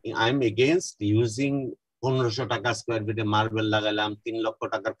I'm against using 1500 টাকা square ফিটে marble লাগাইলাম, 3 লক্ষ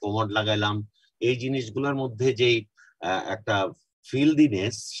টাকার commode লাগাইলাম, এই জিনিসগুলোর মধ্যে যেই একটা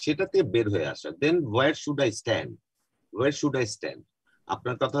ফিল্ডিনেস সেটাতে বের হয়ে আসা। দেন wire should I stand? Wire should I stand?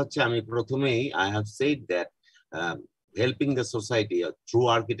 আপনার কথা হচ্ছে, আমি প্রথমেই I have said that helping the society through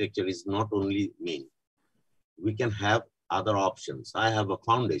architecture is not only mean. We can have other options. I have a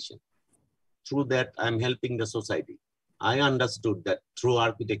foundation. Through that, I'm helping the society. I understood that through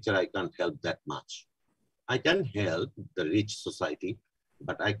architecture, I can't help that much. I can help the rich society,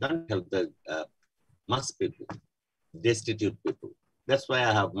 but I can't help the mass people, destitute people. That's why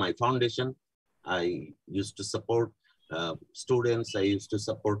I have my foundation. I used to support students. I used to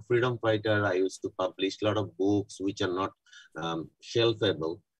support freedom fighter. I used to publish a lot of books which are not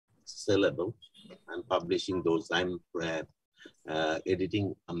shelfable, sellable. I'm publishing those. I'm editing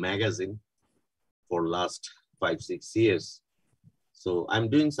a magazine for last 5-6 years. So I'm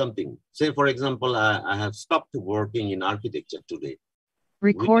doing something. Say, for example, I have stopped working in architecture today.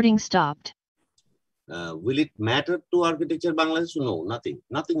 Recording stopped. Will it matter to architecture Bangladesh? No, nothing.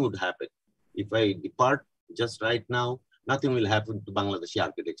 Nothing would happen. If I depart just right now, nothing will happen to Bangladeshi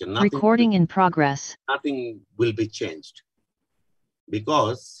architecture. Nothing Recording in progress. Nothing will be changed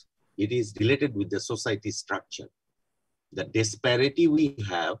because it is related with the society structure. The disparity we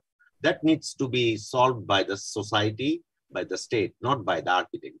have, that needs to be solved by the society, by the state, not by the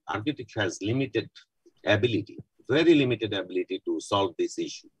architect. Architect has limited ability, very limited ability to solve this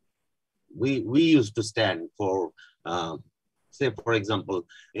issue. We used to stand for, say, for example,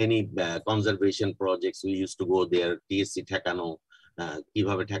 any conservation projects, we used to go there, TSC Thekano,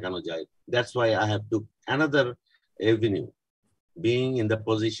 kibabe thekano jay. That's why I have to another avenue, being in the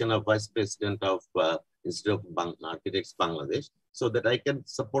position of Vice President of Institute of Architects Bangladesh, so that I can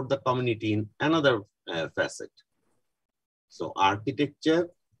support the community in another facet. So architecture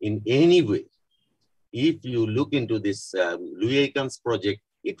in any way, if you look into this Louis Aiken's project,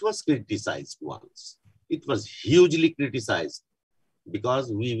 it was criticized once. It was hugely criticized because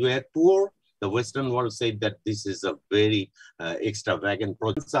we were poor. The Western world said that this is a very extravagant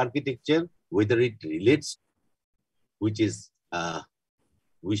project. Architecture, whether it relates, which is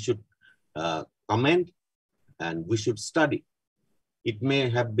we should comment and we should study. It may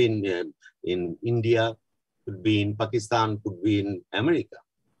have been in India, could be in Pakistan, could be in America.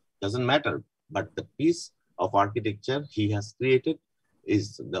 Doesn't matter. But the piece of architecture he has created is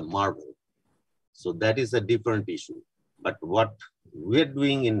the marble. So that is a different issue. But what we're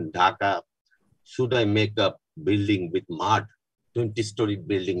doing in Dhaka, should I make a building with mud, 20-story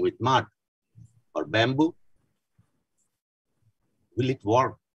building with mud or bamboo? Will it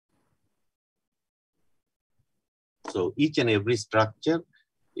work? So each and every structure,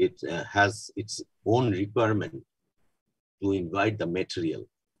 it has its own requirement to invite the material.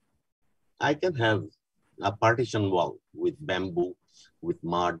 I can have a partition wall with bamboo, with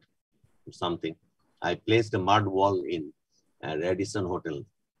mud, or something. I placed a mud wall in a Radisson Hotel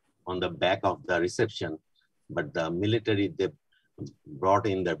on the back of the reception, but the military, they brought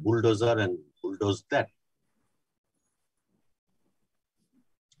in the bulldozer and bulldozed that.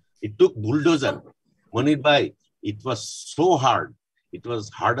 It took bulldozer. Monir Bhai, it was so hard. It was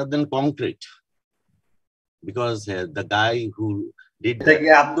harder than concrete because the guy who did that.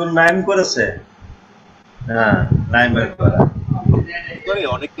 Abdul Naim করেছে নাইমের করা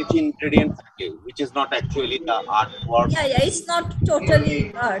অনেক কিছু ingredient থাকে which is not actually the artwork. Yeah, it's not totally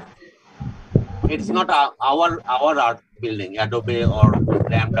art. It's not our art building, Adobe or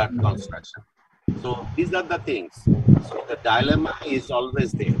rammed art construction. So these are the things. So the dilemma is always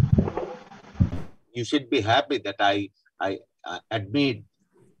there. You should be happy that I admit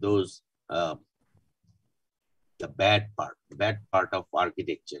those the bad part of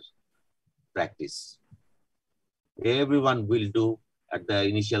architecture practice. Everyone will do at the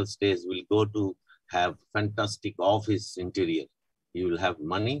initial stage, will go to have fantastic office interior. You will have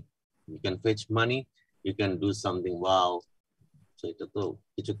money, you can fetch money, you can do something, wow. So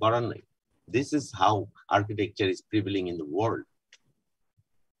this is how architecture is prevailing in the world.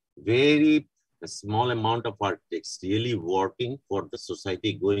 Very small amount of architects really working for the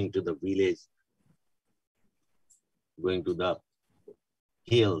society, going to the village, going to the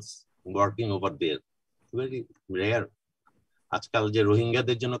hills, working over there. Very rare. আজকাল যে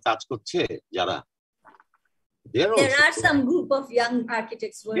রোহিঙ্গাদের জন্য কাজ করছে যারা, there are some group of young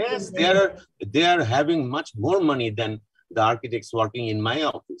architects working. Yes, they are having much more money than the architects working in my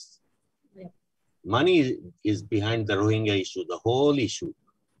office. Yeah. Money is behind the Rohingya issue, the whole issue.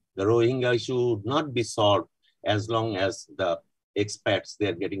 The Rohingya issue would not be solved as long as the expats,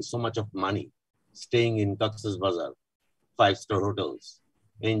 they're getting so much of money, staying in Cox's Bazar, 5-star hotels,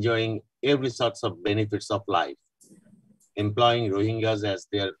 enjoying every sorts of benefits of life, employing Rohingyas as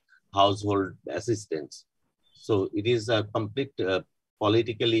their household assistants. So it is a complete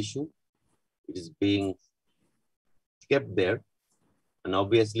political issue. It is being kept there. And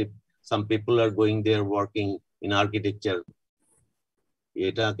obviously, some people are going there working in architecture.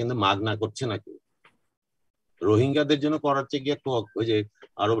 এটা কিন্তু মাগনা করছে নাকি? রোহিঙ্গাদের জন্য করাচ্ছে গিয়ে ওই যে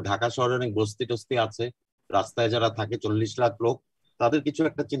আরো ঢাকা শহরে অনেক বস্তি টস্তি আছে, রাস্তায় যারা থাকে 40 লাখ লোক, তাদের কিছু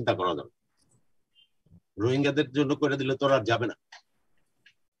একটা চিন্তা করা যাবে। রোহিঙ্গাদের জন্য করে দিলে তো আর যাবে না।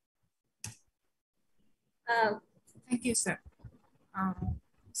 Thank you, sir.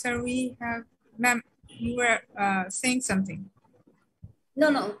 Sir, we have, ma'am, you were saying something. No,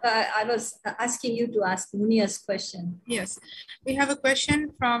 I was asking you to ask Munia's question. Yes, we have a question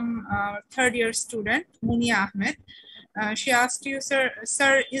from third-year student, Munia Ahmed. She asked you,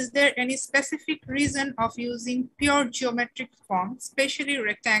 sir, is there any specific reason of using pure geometric forms, especially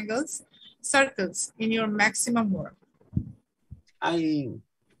rectangles, circles, in your maximum work? I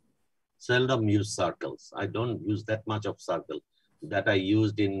seldom use circles. I don't use that much of circle that I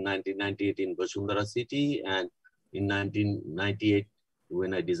used in 1998 in Vasundhara City, and in 1998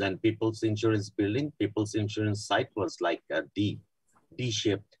 when I designed People's Insurance Building. People's Insurance site was like a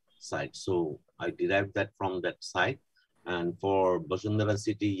D-shaped site. So I derived that from that site. And for Vasundhara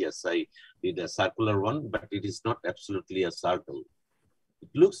City, yes, I did a circular one, but it is not absolutely a circle.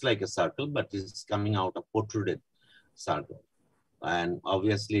 It looks like a circle, but it's coming out a protruded circle. And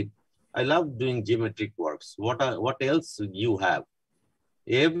obviously, I love doing geometric works. What else you have?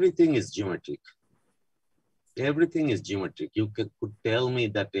 Everything is geometric. Everything is geometric. You could tell me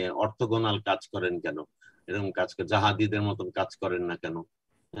that orthogonal কাজ করেন কেন, এরকম কাজ জাহাদিদের মতন কাজ করেন না কেন,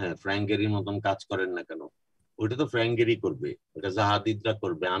 ফ্র্যাঙ্গেরির মতন কাজ করেন না কেন? ওটা তো ফ্র্যাঙ্গেরি করবে, ওটা জাহাদিদরা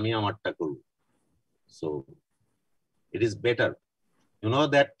করবে, আমি আমারটা করব। So it is better. You know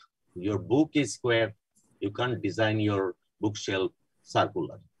that your book is square. You can't design your bookshelf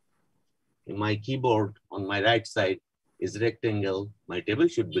circular. My keyboard on my right side is rectangle. My table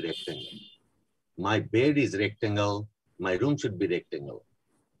should be rectangle. My bed is rectangle. My room should be rectangle.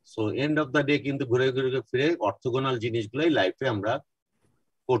 So end of the day, কিন্তু ঘুরে ঘুরে ফিরে orthogonal জিনিসগুলোই লাইফে আমরা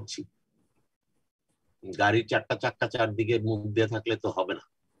করছি। গাড়ির চারটা চাক্কা চারদিকে মুখ দিয়ে থাকলে তো হবে না,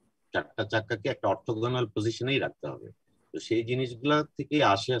 চারটা চাক্কাকে একটা অর্থোগোনাল পজিশনেই রাখতে হবে। তো সেই জিনিসগুলো থেকে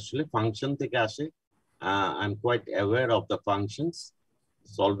আসে, আসলে ফাংশন থেকে আসে। I am quite aware of the functions,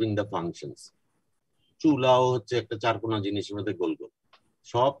 solving the functions. চুলাও হচ্ছে একটা চারকোনা জিনিসের মধ্যে গোল গোল,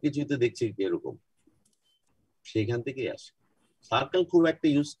 সব কিছুতে দেখছি এরকম, সেখান থেকেই আসে। সার্কেল খুব একটা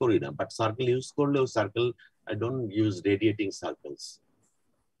ইউজ করি না, বাট সার্কেল ইউজ করলেও circle I don't use radiating circles.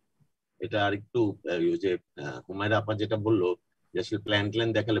 এটা আর একটু যে হুমায়রা আপা যেটা বললো যে আসলে প্ল্যান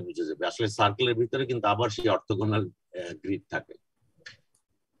দেখালে বুঝে যাবে, আসলে সার্কেলের ভিতরে কিন্তু আবার সেই অর্থোগোনাল গ্রিড থাকে।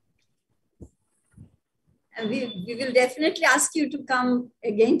 We will definitely ask you to come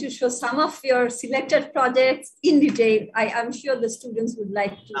again to show some of your selected projects in detail. I'm sure the students would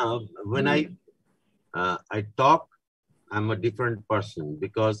like to. When I talk, I'm a different person,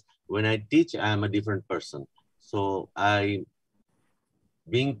 because when I teach, I am a different person. So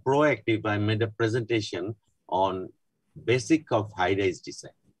being proactive, I made a presentation on basic of high-rise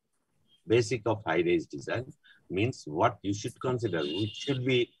design. Basic of high-rise design means what you should consider, which should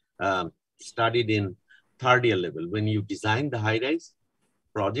be studied in third-year level. When you design the high-rise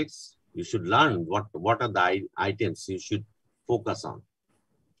projects, you should learn what are the items you should focus on.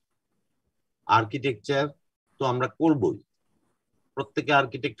 Architecture, তো আমরা করবই, প্রত্যেকে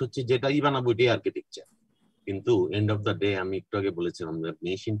architect হচ্ছে, যেটাই বানাবো এটাই architecture. কিন্তু end of the day, আমি একটু আগে বলেছিলাম,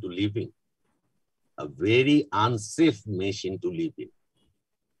 machine two live in, a very unsafe machine to live in.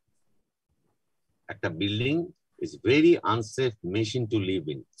 একটা building is very unsafe machine to live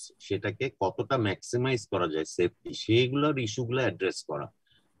in. সেটাকে কতটা ম্যাক্সিমাইজ করা যায় সেফটি, সেইগুলোর ইস্যুগুলো অ্যাড্রেস করা।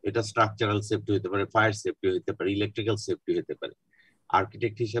 এটা স্ট্রাকচারাল সেফটি হতে পারে, ফায়ার সেফটি হতে পারে, ইলেকট্রিক্যাল সেফটি হতে পারে।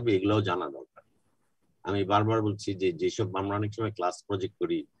 আর্কিটেক্ট হিসাবে এগুলোও জানা দরকার। আমি বারবার বলছি যে যেসব আমরা অনেক সময় ক্লাস প্রজেক্ট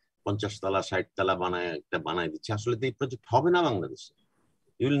করি, 50 তলা 60 তলা বানায় দিচ্ছি, আসলে তো এই প্রজেক্ট হবে না বাংলাদেশে।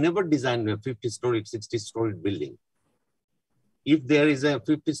 You will never design a 50-storied, 60-storied building. If there is a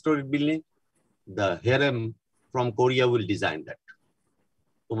 50-storied building, the harem from Korea will design that.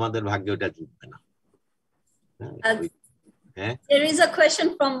 তোমাদের ভাগ্যে ওটা জুটবে না। There is a question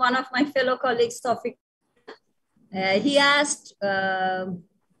from one of my fellow colleagues, Tawfiq. He asked,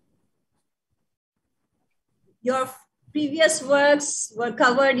 your previous works were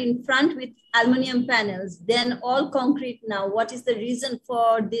covered in front with aluminum panels, then all concrete now. What is the reason for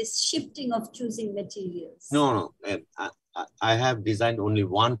this shifting of choosing materials? No. I have designed only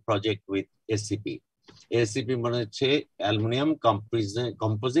one project with SCP. SCP মানে হচ্ছে aluminum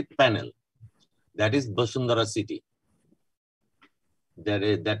composite panel. That is Basundhara City.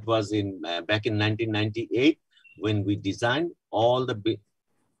 That was in back in 1998 when we designed. All the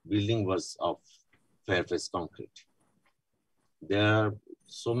building was of fairface concrete. There are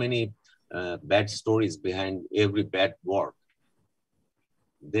so many bad stories behind every bad work.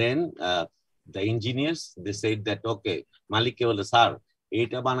 Then the engineers, they said that, okay, Malik ke bole sir,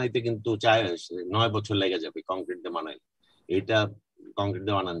 eta banaite kintu 9 বছর লেগে যাবে concrete দিয়ে বানাই, এটা concrete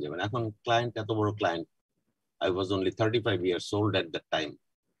দিয়ে বানানো যাবে না। এখন ক্লায়েন্ট এত বড় client, I was only 35 years old at that time,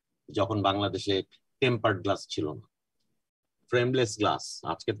 যখন বাংলাদেশে টেম্পার্ড গ্লাস ছিল না, ফ্রেমলেস গ্লাস।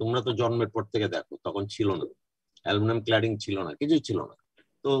 আজকে তোমরা তো জন্মের পর থেকে দেখো, তখন ছিল না, অ্যালুমিনিয়াম ক্ল্যাডিং ছিল না, কিছুই ছিল না।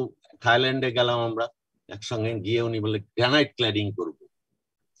 তো থাইল্যান্ডে গেলাম আমরা একসঙ্গে, গিয়ে উনি বলে গ্রানাইট ক্ল্যাডিং করবো।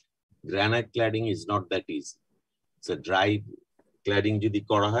 Granite cladding is not that easy, it's a dry cladding. যদি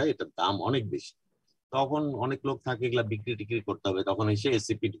করা হয় এটার দাম অনেক বেশি। তখন অনেক লোক থাকে এগুলা বিক্রি টিক্রি করতে হবে, তখন এসে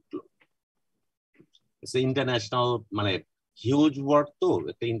এসিপি ঢুকলো। ইন্টারন্যাশনাল মানে হিউজ ওয়ার্ক, তো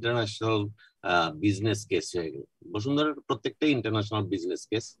একটা ইন্টারন্যাশনাল বিজনেস কেস হয়ে গেল। বসুন্ধরার প্রত্যেকটা ইন্টারন্যাশনাল বিজনেস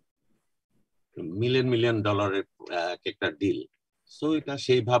কেস, মিলিয়ন ডলারের একটা ডিল। সো এটা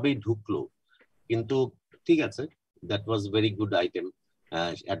সেইভাবেই ঢুকলো। কিন্তু ঠিক আছে, that was very good item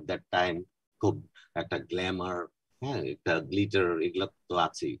at that time. খুব একটা গ্ল্যামার, হ্যাঁ, একটা গ্লিটার, এগুলো তো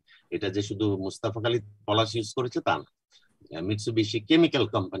আছেই। এটা যে শুধু মুস্তাফা খালিদ পলাশ ইউজ করেছে তা না, Mitsubishi chemical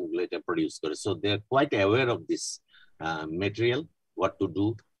company গুলো এটা প্রডিউস করে। So they are quite aware of this material, what to do.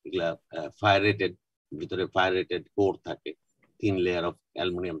 এগুলা ফায়ার রেটেড, ভিতরে ফায়ার রেটেড কোর থাকে, 3 লেয়ার অফ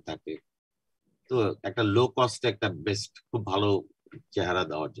অ্যালুমিনিয়াম থাকে। তো একটা লো কস্টে একটা বেস্ট, খুব ভালো চেহারা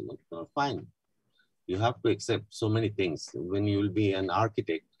দেওয়ার জন্য fine. You have to accept so many things. When you will be an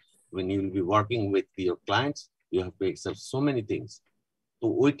architect, when you will be working with your clients, you have to accept so many things. তো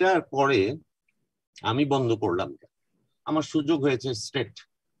ওইটার পরে আমি বন্ধ করলাম। আমার সুযোগ হয়েছে straight.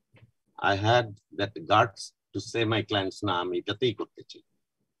 I had that guts to say my clients, না আমি এটাতেই করতে চাই।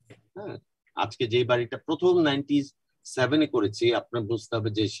 হ্যাঁ, আজকে যে বাড়িটা প্রথম 97-এ করেছি, আপনার বুঝতে হবে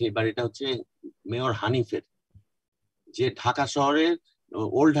যে সেই বাড়িটা হচ্ছে মেয়র হানিফের, যে ঢাকা শহরের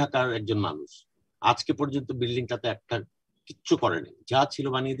ওল্ড ঢাকার একজন মানুষ। আজকে পর্যন্ত বিল্ডিংটাতে একটা কিচ্ছু করেনি, যা ছিল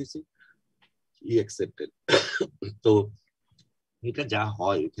বানিয়ে দিয়েছে, ই অ্যাকসেপ্টেড। তো এটা যা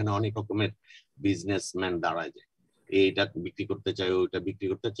হয়, এখানে অনেক রকমের বিজনেসম্যান দাঁড়ায় যায়, এইটা বিক্রি করতে চাই, ওইটা বিক্রি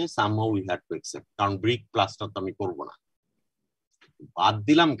করতে চাই। Somehow we had to accept, কারণ ব্রিক প্লাস্টার তো আমি করবো না। বাদ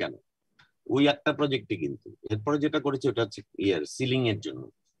দিলাম কেন? ওই একটা প্রজেক্টে কিন্তু এরপরে যেটা করেছি ওটা হচ্ছে সিলিং এর জন্য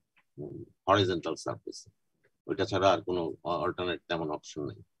হরিজন্টাল সারফেস, ওইটা ছাড়া আর কোনো অল্টারনেট তেমন অপশন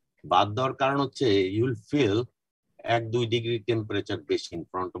নেই। বাদ দেওয়ার কারণ হচ্ছে you will feel 1-2 degree temperature বেশি in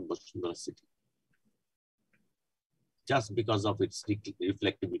front of Bashundhara city, just because of its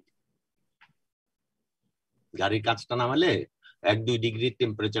reflectivity. গাড়ির কাঁচটা নামালে 1-2 ডিগ্রি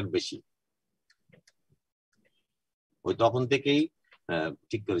টেম্পারেচার বেশি, ওই তখন থেকেই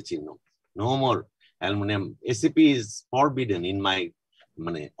ঠিক করেছি no more aluminium. ACP is forbidden in my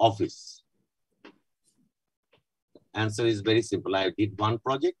মানে office. Answer is very simple. I did one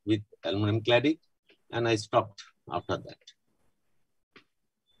project with aluminum cladding and I stopped after that.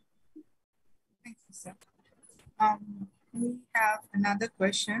 Thank you, sir. We have another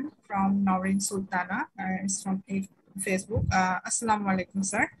question from Noreen Sultana. It's from Facebook. Assalamu alaikum,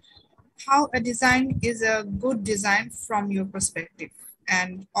 sir. How a design is a good design from your perspective?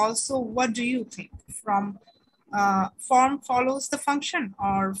 And also, what do you think? From form follows the function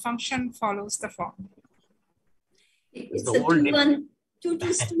or function follows the form? It's a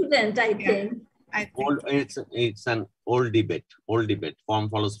 2-2 student, I think. It's an old debate. Form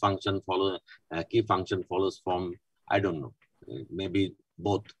follows function, key function follows form. I don't know. Maybe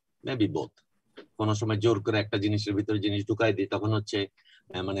both. কোনো সময় জোর করে একটা জিনিসের ভিতরে জিনিস ঢুকাই দিই, তখন হচ্ছে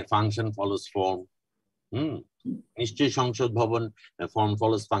মানে ফাংশন ফলোস ফর্ম। নিশ্চয়ই সংসদ ভবন ফর্ম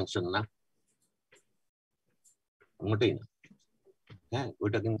ফলোস ফাংশন না, মোটেই না। হ্যাঁ,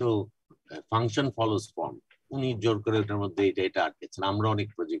 ওইটা কিন্তু ফাংশন ফলোস ফর্ম। উনি জোর করে ওটার মধ্যে এটা আটকেছেন। আমরা অনেক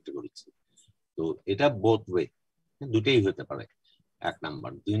প্রজেক্ট করেছি। তো এটা বোথ ওয়ে, দুটেই হতে পারে, 1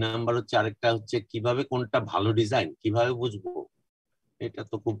 নাম্বার। 2 নাম্বার হচ্ছে আরেকটা হচ্ছে কিভাবে কোনটা ভালো ডিজাইন কিভাবে বুঝবো, এটা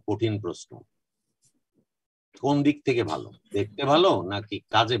তো খুব কঠিন প্রশ্ন। কোন দিক থেকে ভালো, দেখতে ভালো নাকি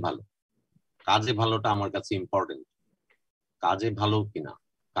কাজে ভালো? কাজে ভালোটা আমার কাছে ইম্পর্টেন্ট। কাজে ভালো কিনা,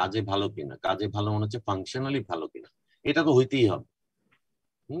 কাজে ভালো কিনা, কাজে ভালো মনে হচ্ছে ফাংশনালি ভালো কিনা, এটা তো হইতেই হবে।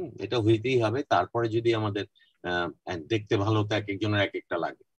 এটা হইতেই হবে। তারপরে যদি আমাদের দেখতে ভালো, তো এক একজনের এক একটা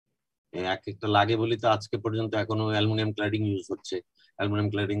লাগে। এক একটা লাগে বলি তো আজকে পর্যন্ত এখনো অ্যালুমিনিয়াম ক্ল্যাডিং ইউজ হচ্ছে। অ্যালুমিনিয়াম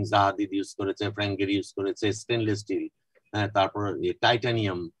ক্ল্যাডিং জাহাদিদ ইউজ করেছে, ফ্র্যাঙ্কের ইউজ করেছে, স্টেনলেস স্টিল, হ্যাঁ, তারপর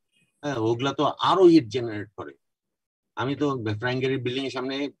টাইটানিয়াম, হ্যাঁ, ওগুলা তো আরো হিট জেনারেট করে। আমি তো ফ্র্যাঙ্কের বিল্ডিং এর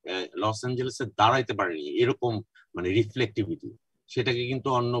সামনে লস অ্যাঞ্জেলেসে দাঁড়াইতে পারিনি, এরকম মানে রিফ্লেক্টিভিটি। সেটাকে কিন্তু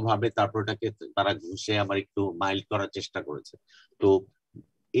অন্যভাবে তারপর এটাকে তারা ঘুষে আবার একটু মাইল্ড করার চেষ্টা করেছে। তো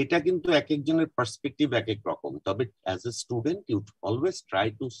এটা কিন্তু এক একজনের পার্সপেক্টিভ এক এক রকম। তবে as a student you always try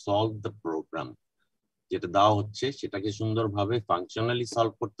to solve the programme, যেটা দেওয়া হচ্ছে সেটাকে সুন্দরভাবে ফাংশনালি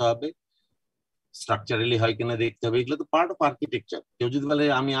সলভ করতে হবে, স্ট্রাকচারালি হয় কিনা দেখতে হবে। এগুলো তো পার্ট অফ আর্কিটেকচার। কেউ যদি বলে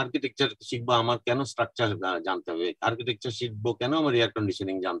আমি আর্কিটেকচার শিখবো, আমার কেন স্ট্রাকচার জানতে হবে, আর্কিটেকচার শিখবো কেন আমার এয়ার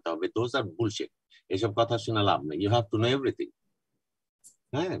কন্ডিশনিং জানতে হবে, দোজ আর বুলশিট। এসব কথা শুনে লাভ নেই। You have to know everything.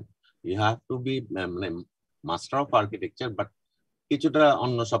 হ্যাঁ, ইউ হ্যাভ টু বি মানে মাস্টার অফ আর্কিটেকচার, বাট কিছুটা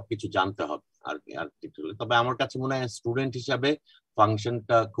অন্য সবকিছু জানতে হবে আর্কিটেকচার। তবে আমার কাছে মনে হয় স্টুডেন্ট হিসাবে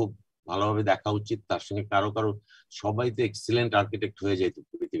ফাংশনটা খুব ভালোভাবে দেখা উচিত। তার সঙ্গে কারো কারো সবাই তো এক্সিলেন্ট আর্কিটেক্ট হয়ে যায়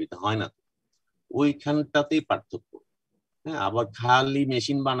পৃথিবীতে, হয় না? ওইখানটাতেই পার্থক্য। হ্যাঁ, আবার খালি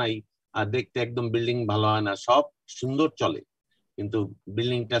মেশিন বানাই আর দেখতে একদম বিল্ডিং ভালো হয় না, সব সুন্দর চলে কিন্তু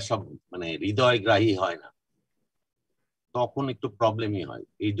বিল্ডিংটা সব মানে হৃদয়গ্রাহী হয় না, তখন একটু প্রবলেমই হয়।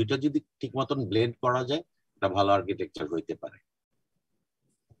 এই দুটো যদি ঠিক মতন ব্লেন্ড করা যায়, এটা ভালো আর্কিটেকচার হইতে পারে।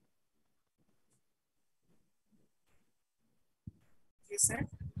 Sir.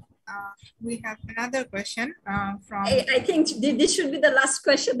 We have another question from. I think this should be the last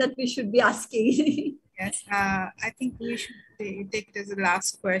question that we should be asking. Yes, I think we should take it as the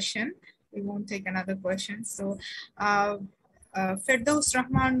last question. We won't take another question. So, Firdaus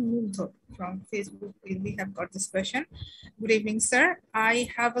Rahman Mugdho from Facebook, we have got this question. Good evening, sir. I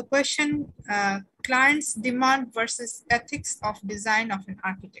have a question. Clients' demand versus ethics of design of an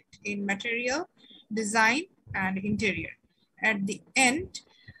architect in material, design, and interior. At the end,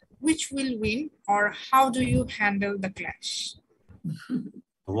 which will win, or how do you handle the clash?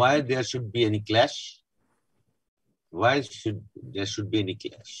 Why there should be any clash? Why should there should be any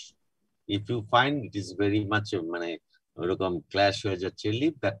clash? If you find it is very much মানে ওরকম clash হয়ে যাচ্ছে,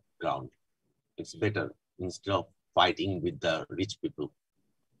 leave that ground. It's better instead of fighting with the rich people.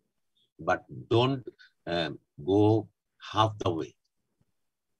 But don't go half the way.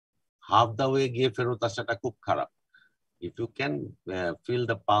 Half the way গিয়ে ফেরত আসাটা খুব খারাপ। If you can feel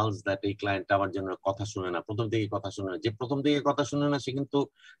the pulse that এই ক্লায়েন্ট আমার জন্য কথা শুনে না, প্রথম থেকে কথা শুনে না, যে প্রথম থেকে কথা শুনে না সে কিন্তু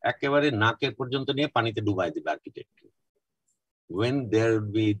একেবারে নাকের পর্যন্ত নিয়ে পানিতে ডুবাই দিবে architect. When there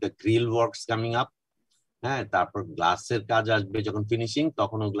will be the grill works coming up, হ্যাঁ, তারপর গ্লাসের কাজ আসবে যখন ফিনিশিং,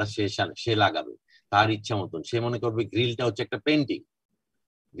 তখন ওগুলা সে লাগাবে তার ইচ্ছা মতন। সে মনে করবে গ্রিলটা হচ্ছে একটা পেন্টিং,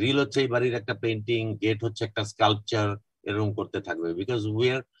 গ্রিল হচ্ছে এই বাড়ির একটা পেন্টিং, গেট হচ্ছে একটা স্কাল্পচার, এরকম করতে থাকবে। Because we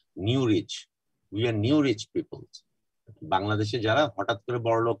are new rich people. বাংলাদেশে যারা হঠাৎ করে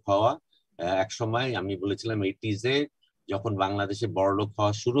বড়লোক হওয়া, এক সময় আমি বলেছিলাম 80s-এ যখন বাংলাদেশে বড়লোক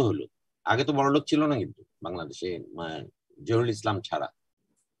হওয়া শুরু হলো, আগে তো বড়লোক ছিল না কিন্তু বাংলাদেশে, জহুরুল ইসলাম ছাড়া।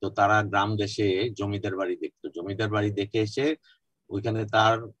 তো তারা গ্রাম দেশে জমিদার বাড়ি দেখতো, জমিদার বাড়ি দেখে এসে ওইখানে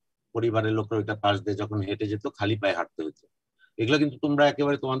তার পরিবারের লোকরা ওইটা পাশ দিয়ে যখন হেঁটে যেত, খালি পায়ে হাঁটতে হতো। এগুলো কিন্তু তোমরা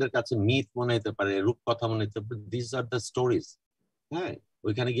একেবারে তোমাদের কাছে মিথ মনে হতে পারে, রূপকথা মনে হতে পারে, দিস আর দ্য স্টোরিজ। হ্যাঁ,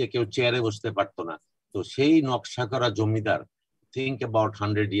 ওইখানে গিয়ে কেউ চেয়ারে বসতে পারতো না। তো সেই নকশা করা জমিদার, থিঙ্ক অ্যাবাউট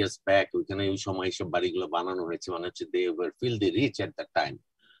 100 years ব্যাক, ওইখানে ওই সময় এইসব বাড়িগুলো বানানো হয়েছে, মানে হচ্ছে they were filthy rich at that time,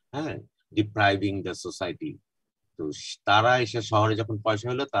 হ্যাঁ, ডিপ্রাইভিং দ্য সোসাইটি। তো তারা এসে শহরে যখন পয়সা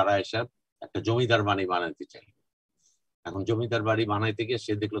হলো, তারা এসে একটা জমিদার বাড়ি বানাতে চাই। এখন জমিদার বাড়ি বানাইতে গিয়ে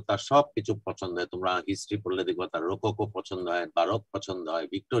সে দেখলো তার সবকিছু পছন্দ হয়। তোমরা হিস্ট্রি পড়লে দেখবো তার রোকোকো পছন্দ হয়, বারোক পছন্দ হয়,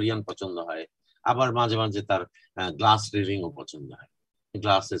 ভিক্টোরিয়ান পছন্দ হয়, আবার মাঝে মাঝে তার গ্লাস রেলিংও পছন্দ হয়,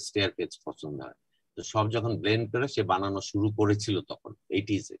 গ্লাসের স্টেয়ারকেজ পছন্দ হয়। তো সব যখন ব্লেন্ড করে সে বানানো শুরু করেছিল তখন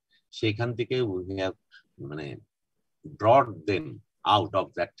 80s-এ, সেখান থেকে উই হ্যাভ মানে broad them out of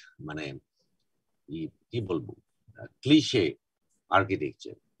that, মানে কি বলবো, ক্লিশে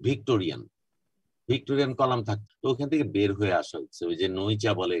আর্কিটেকচার, ভিক্টোরিয়ান কলাম থাকতো, তো ওখান থেকে বের হয়ে আসা হচ্ছে। ওই যে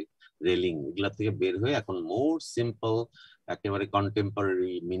নইচা বলে রেলিং, এগুলা থেকে বের হয়ে এখন মোর সিম্পল, একেবারে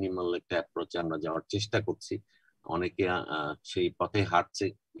কন্টেম্পোরারি মিনিমাল একটা অ্যাপ্রোচে আমরা যাওয়ার চেষ্টা করছি। অনেকে সেই পথে হাঁটছে,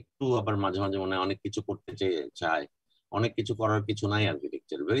 একটু আবার মাঝে মাঝে মনে হয় অনেক কিছু করতে চায়। অনেক কিছু করার কিছু নাই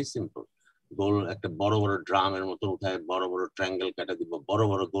আর্কিটেকচার, ভেরি সিম্পল। গোল একটা বড় বড় ড্রামের মতো উঠায় বড় বড় ট্রায়াঙ্গেল কাটা দিব, বড়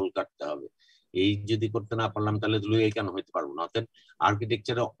বড় গোল কাটতে হবে। এই যদি করতে না পারলাম তাহলে এই কেন হইতে পারবো না? অর্থাৎ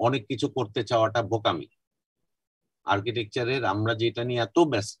আর্কিটেকচারে অনেক কিছু করতে চাওয়াটা বোকামি। আর্কিটেকচারের আমরা যেটা নিয়ে এত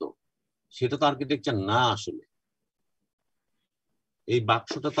ব্যস্ত সেটা তো আর্কিটেকচার না। আসলে এই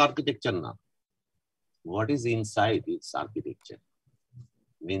বাক্সটা তো আর্কিটেকচার না। What is inside it's architecture,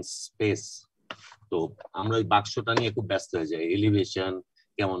 means space. তো আমরা ওই বাক্সটা নিয়ে খুব ব্যস্ত হয়ে যাই। এলিভেশন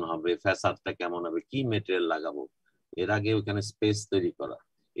কেমন হবে, ফ্যাসাদটা কেমন হবে, কি মেটেরিয়াল লাগাবো, এর আগে ওখানে স্পেস তৈরি করা,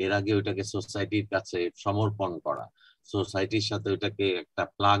 এর আগে ওইটাকে সোসাইটির কাছে সমর্পণ করা, সোসাইটির সাথে ওইটাকে একটা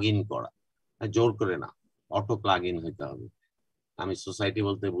প্লাগ ইন করা, জোর করে না, অটো প্লাগ ইন হইতে হবে। আমি সোসাইটি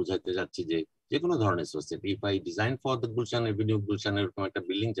বলতে বুঝাইতে যাচ্ছি যে যে কোনো ধরনের society, if I design for the Gulshan Avenue, Gulshan এরকম একটা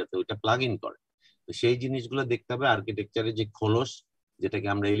বিল্ডিং যাতে ওইটা প্লাগ ইন করে, তো সেই জিনিসগুলো দেখতে হবে। আর্কিটেকচারের যে খোলস, যেটাকে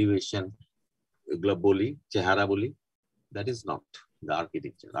আমরা এলিভেশন এগুলো বলি, চেহারা বলি, that is not the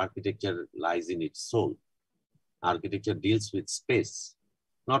architecture. Architecture lies in its soul. Architecture deals with space,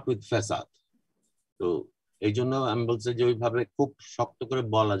 not with facade. তো এই জন্য আমি বলছি যে ওইভাবে খুব শক্ত করে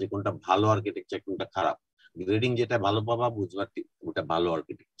বলা যে কোনটা ভালো আর্কিটেকচার কোনটা খারাপ, গ্রেডিং যেটা ভালো পাবা বুঝবা ওটা ভালো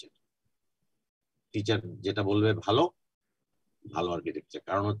আর্কিটেকচার। টিচার যেটা বলবে ভালো ভালো আর্কিটেকচার,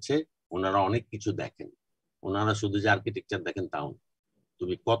 কারণ হচ্ছে ওনারা অনেক কিছু দেখেন। ওনারা শুধু যে আর্কিটেকচার দেখেন তাও না,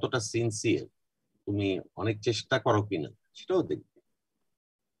 তুমি কতটা সিনসিয়ার, তুমি অনেক চেষ্টা করো কিনা সেটাও দেখবে।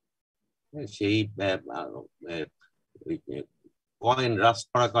 সেই কয়েন, রাস্ট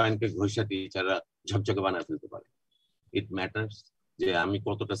করা কয়েনকে ঘষা টিচাররা ঝকঝকে বানায় ফেলতে পারে। ইট ম্যাটার্স যে আমি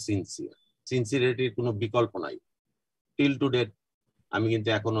কতটা সিনসিয়ার। সিনসিয়ারিটির কোনো বিকল্প নাই। টিল টু ডেট আমি কিন্তু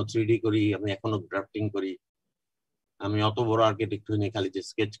এখনো 3D করি, আমি এখনো ড্রাফটিং করি। আমি অত বড় আর্কিটেক্ট হইনি, খালি যে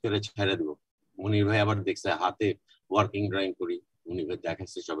স্কেচ করে ছেড়ে দেবো। মনির ভাই আবার দেখছে হাতে ওয়ার্কিং ড্রয়িং করি, মনির ভাই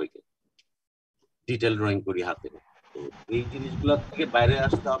দেখাচ্ছে সবাইকে ডিটেল ড্রয়িং করি হাতে। তো এই জিনিসগুলো থেকে বাইরে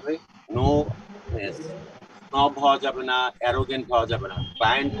আসতে হবে। নো স্নব হওয়া যাবে না, অ্যারোগেন্ট হওয়া যাবে না।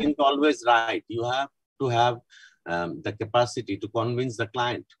 ক্লায়েন্ট কিন্তু always right, you have to have the capacity to convince the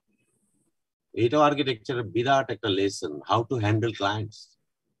client. এটাও আর্কিটেকচারের বিরাট একটা lesson, how to handle clients,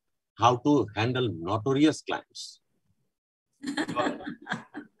 how to handle notorious clients.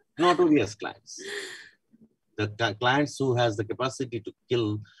 Notorious clients, the clients who has the capacity to kill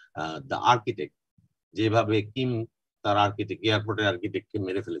the architect, যেভাবে Kim তার architect, এয়ারপোর্টের আর্কিটেক্টকে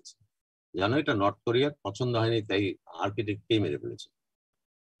মেরে ফেলেছে। জানো এটা নর্থ কোরিয়ার পছন্দ হয়নি, তাই আর্কিটেক্টকেই মেরে ফেলেছে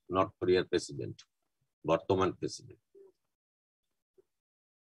নর্থ কোরিয়ার প্রেসিডেন্ট, বর্তমান president.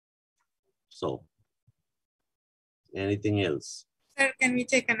 So anything else? Sir, can we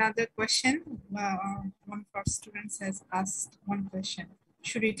take another question? One of our students has asked one question.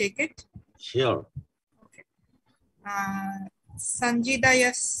 Should we take it? Sure. Okay. Sanjida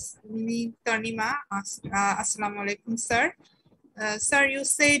Yasmi Tanima asked, Assalamu alaikum, sir. Sir, you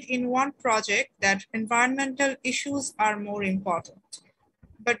said in one project that environmental issues are more important,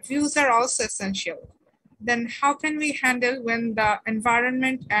 but views are also essential. Then how can we handle when the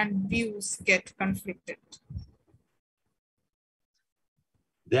environment and views get conflicted?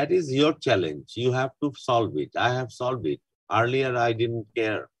 That is your challenge. You have to solve it. I have solved it. Earlier, I didn't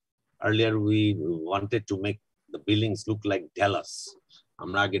care. Earlier, we wanted to make the buildings look like Dallas.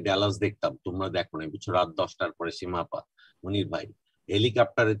 আমরা আগে Dallas দেখতাম, তোমরা দেখো না। কিছু রাত 10টার পরে সীমাপা, মনির ভাই,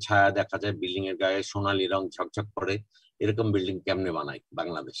 হেলিকপ্টারের ছায়া দেখা যায় বিল্ডিং এর গায়ে, সোনালী রং ঝকঝক করে, এরকম বিল্ডিং কেমনে বানায়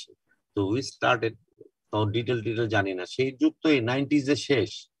বাংলাদেশে? তো উই স্টার্টেড, তো ডিটেল জানি না, সেই যুগ তো এই 90s এর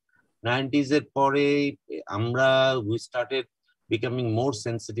শেষ। 90s এর পরে আমরা we started becoming more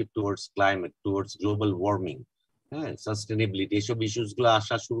sensitive towards climate, towards global warming, sustainability, এসব ইস্যুস গুলো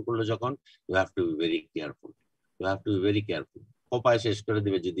আসা শুরু করলো যখন, you have to be very careful. You have to be very careful. কোপায় শেষ করে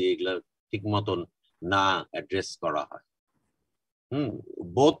দিবে যদি এগুলা ঠিক মতন না অ্যাড্রেস করা হয়।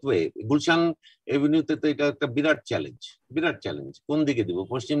 বোথ ওয়ে, গুলশান এভিনিউতে তো এটা একটা বিরাট চ্যালেঞ্জ, বিরাট চ্যালেঞ্জ। কোন দিকে দিব?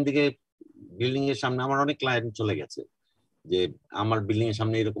 পশ্চিম দিকে বিল্ডিং এর সামনে আমার অনেক ক্লায়েন্ট চলে গেছে যে আমার বিল্ডিং এর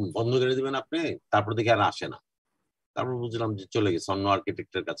সামনে এরকম বন্ধ করে দিবেন আপনি, তারপর দেখে আর আসে না। তারপর বুঝলাম যে চলে গেছে, অন্য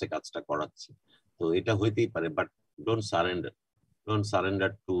আর্কিটেক্টের কাছে কাজটা করাচ্ছে। তো এটা হইতেই পারে, বাট ডোন্ট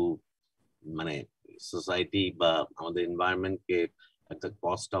সারেন্ডার টু মানে সোসাইটি বা আমাদের এনভায়রনমেন্টকে একটা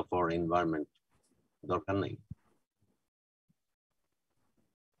কস্ট অফ আওয়ার এনভায়রনমেন্ট দরকার নাই।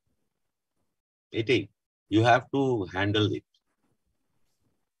 এটাই, ইউ হ্যাভ টু হ্যান্ডেল ইট।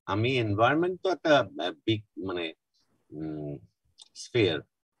 আমি এনভায়রনমেন্ট তো একটা বিগ মানে স্ফিয়ার,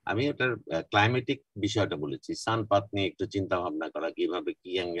 আমি এটার ক্লাইমেটিক বিষয়টা বলেছি। সানপাত নিয়ে একটু চিন্তা ভাবনা করা, কিভাবে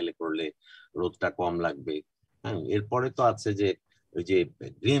কি অ্যাঙ্গেলে করলে রোদটা কম লাগবে। হ্যাঁ, এরপরে তো আছে যে ওই যে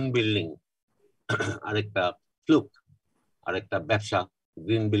গ্রিন বিল্ডিং, আরেকটা ফ্লুক, আরেকটা ব্যবসা,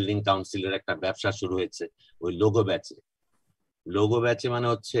 গ্রিন বিল্ডিং কাউন্সিলের একটা ব্যবসা শুরু হয়েছে ওই লোগো ব্যাচে। লোগো ব্যাচে মানে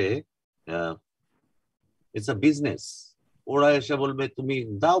হচ্ছে ইটস আ বিজনেস। ওরা এসে বলবে তুমি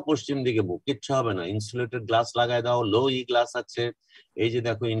দাও পশ্চিম দিকে মুখ, কিচ্ছু হবে না, ইনসুলেটেড গ্লাস লাগাই দাও, লো ই গ্লাস আছে, এই যে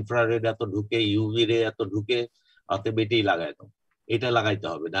দেখো ইনফ্রারেড এত ঢুকে, ইউভি রে এত ঢুকে, অতএব এটাই লাগাই দাও, এটা লাগাইতে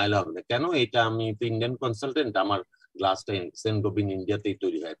হবে, নাহলে হবে না। কেন? এটা আমি তো ইন্ডিয়ান কনসালটেন্ট, আমার গ্লাসটা সেন্ট গোবিন ইন্ডিয়াতেই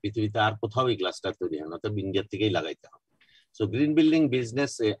তৈরি হয়, পৃথিবীতে আর কোথাও এই গ্লাসটা তৈরি হয় না, অতএব ইন্ডিয়া থেকেই লাগাইতে হবে। So green building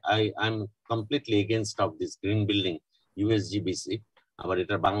business, I'm completely against of this green building USGBC. আবার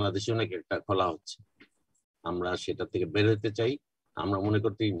এটা বাংলাদেশে অনেক একটা খোলা হচ্ছে, আমরা সেটা থেকে বের হতে চাই। আমরা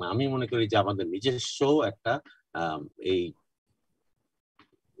আমি মনে করি যে আমাদের নিজস্ব একটা এই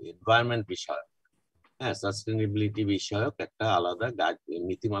এনভায়রনমেন্ট বিষয়ক, হ্যাঁ, সাস্টেনেবিলিটি বিষয়ক একটা আলাদা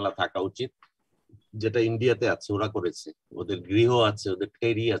নীতিমালা থাকা উচিত, যেটা ইন্ডিয়াতে আছে, ওরা করেছে, ওদের গৃহ আছে, ওদের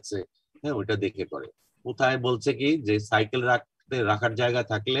ফেরি আছে, হ্যাঁ, ওইটা দেখে করে। কোথায় বলছে কি যে সাইকেল রাখার জায়গা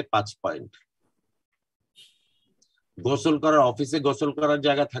থাকলে 5 পয়েন্ট, গোসল করার অফিসে গোসল করার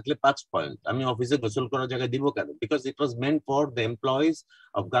জায়গা থাকলে 5 পয়েন্ট। আমি অফিসে গোসল করার জায়গা দিব কেন? Because it was meant for the employees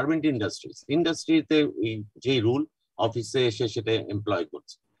of garment industries. ইন্ডাস্ট্রিতে যে রুল, অফিসে এসে সেটা এমপ্লয়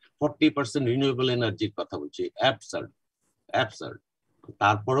করছে। 40% রিনিউয়েবল এনার্জির কথা বলছি, অ্যাবসার্ড অ্যাবসার্ড।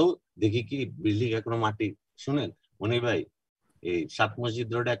 তারপরেও দেখি কি বিল্ডিং এখনো মাটি। শুনেন মনি ভাই, এই 7 মসজিদ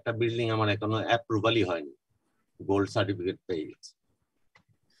রোডে একটা বিল্ডিং আমার এখনো অ্যাপ্রুভালই হয়নি, গোল্ড সার্টিফিকেট পেয়ে গেছে।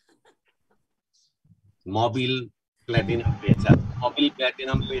 মবিল প্ল্যাটিনাম পেয়েছে, মবিল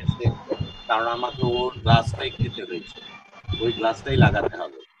প্ল্যাটিনাম পেয়েছে কারণ আমাকে ওর গ্লাসটাই খেতে হয়েছে, ওই গ্লাসটাই লাগাতে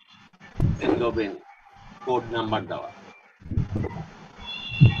হবে, কোড নাম্বার দেওয়া।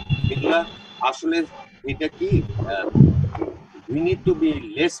 এগুলা আসলে এটা কি, we need to be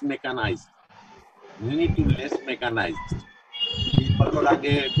less mechanized. We need to be less mechanized. 20 বছর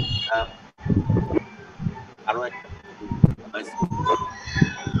আগে আরো একটা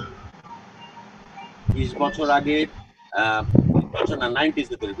 20 বছর আগে 90s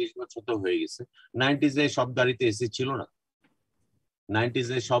 20 বছর তো হয়ে গেছে। 90s সব গাড়িতে এসি ছিল না, 90s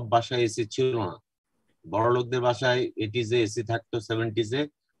সব বাসায় এসি ছিল না। বড় লোকদের বাসায় 80s এসি থাকতো, 70s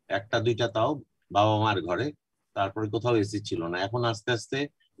একটা দুইটা, তাও বাবা মার ঘরে, তারপরে কোথাও এসি ছিল না। এখন আস্তে আস্তে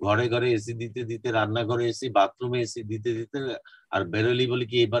ঘরে ঘরে এসি দিতে দিতে, রান্নাঘরে এসি, বাথরুমে এসি দিতে দিতে, আর বেরোলি বলি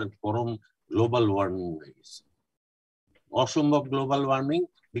কি এবার গরম গ্লোবাল ওয়ার্মিং হয়ে গেছে, অসম্ভব গ্লোবাল ওয়ার্মিং।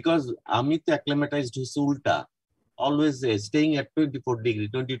 বিকজ আমি তো অ্যাক্লিমেটাইজড হয়েছি উল্টা, অলওয়েজ স্টেইং এট 24 ডিগ্রি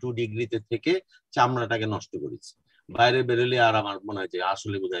 22 ডিগ্রিতে থেকে চামড়াটাকে নষ্ট করেছি। বাইরে বেরোলে আর আমার মনে হয় যে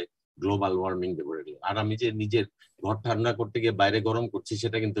আসলে বোধহয় গ্লোবাল ওয়ার্মিং বেড়ে গেল। আর আমি যে নিজের ঘর ঠান্ডা করতে গিয়ে বাইরে গরম করছি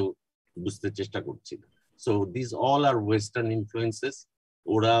সেটা কিন্তু বুঝতে চেষ্টা করছি। So this all R western influences.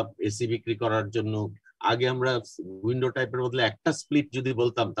 ওরা এসি বিক্রি করার জন্য, আগে আমরা উইন্ডো টাইপের বদলে একটা স্প্লিট যদি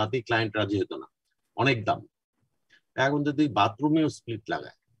বলতাম তাতেই ক্লায়েন্ট রাজি হতো না, অনেক দাম। এখন যদি বাথরুমেও স্প্লিট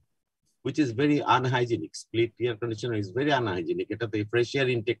লাগায়, which is very unhygienic. Split air conditioner is very unhygienic. এটাতে ফ্রেশ এয়ার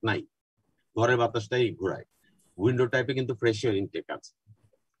ইনটেক নাই, ঘরের বাতাসটাই ঘোরায়। উইন্ডো টাইপে কিন্তু ফ্রেশ এয়ার ইনটেক আছে।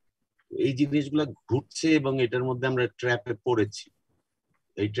 এই জিনিসগুলো ঘুরছে এবং এটার মধ্যে আমরা ট্র্যাপে পড়েছি।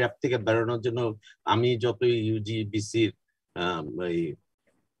 এই ট্র্যাপ থেকে বেরোনোর জন্য আমি যতই ইউজিবিসির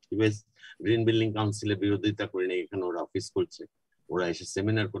গ্রিন বিল্ডিং কাউন্সিলের বিরোধিতা করি না, এখানে ওরা অফিস করছে, ওরা এসে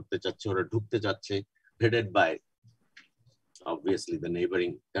সেমিনার করতে চাচ্ছে, ওরা ঢুকতে চাচ্ছে, headed by obviously the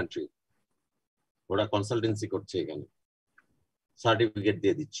neighboring country. ওরা কনসালটেন্সি করছে, এখানে সার্টিফিকেট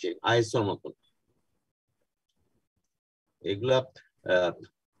দিয়ে দিচ্ছে আইএসওর মতন। এগুলা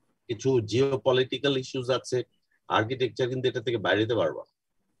কিছু জিও পলিটিক্যাল ইস্যুস আছে, আর্কিটেকচার কিন্তু এটা থেকে বাইরে যেতে পারবা।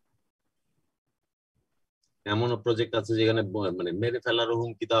 এমনও প্রজেক্ট আছে যেখানে মানে মেরে ফেলারও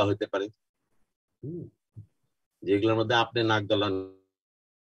হুমকি দেওয়া হতে পারে, যেগুলোর মধ্যে আপনি নাক গলান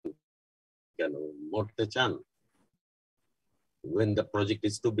কেন, মরতে চান when the project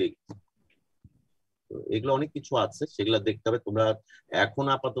is too big. এগুলো অনেক কিছু আছে, সেগুলো দেখতে হবে। তোমরা এখন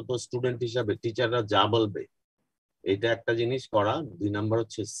আপাতত স্টুডেন্ট হিসাবে টিচাররা যা বলবে এটা একটা জিনিস করা। 2 নাম্বার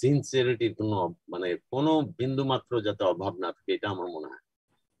হচ্ছে সিনসিয়ারিটির কোনো বিন্দু মাত্র যাতে অভাব না থাকে, এটা আমার মনে হয়।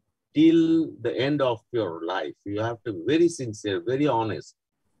 till the end of your life you have to be very sincere, very honest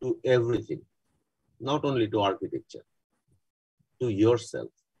to everything, not only to architecture, to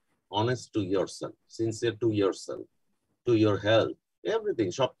yourself, honest to yourself, sincere to yourself, to your health, everything,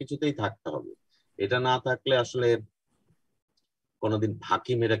 সবকিছুতেই থাকতে হবে। এটা না থাকলে আসলে কোনোদিন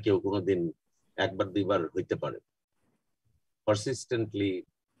ফাঁকি মেরা কেউ কোনোদিন একবার দুইবার হইতে পারে, পারসিস্টেন্টলি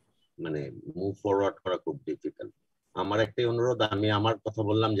মুভ ফরওয়ার্ড করা খুব ডিফিকাল্ট। আমার একটাই অনুরোধ, আমি আমার কথা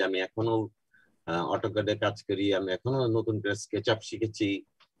বললাম যে আমি এখনো অটোক্যাডে কাজ করি, আমি এখনো নতুন করে স্কেচআপ শিখেছি,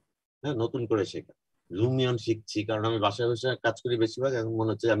 হ্যাঁ, নতুন করে শেখা, লুমিয়ন শিখছি, কারণ আমি বাসায় বাসায় কাজ করি বেশিরভাগ। এখন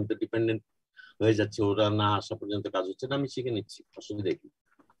মনে হচ্ছে আমি তো ডিপেন্ডেন্ট হয়ে যাচ্ছে, ওরা না আসা পর্যন্ত কাজ হচ্ছে না, আমি শিখে নিচ্ছি, অসুবিধা কি?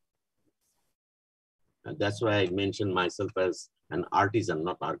 That's why I mention myself as an artisan,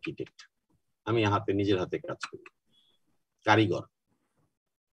 not architect. আমি নিজের হাতে কাজ করি, কারিগর।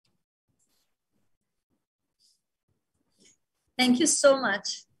 Thank you so much.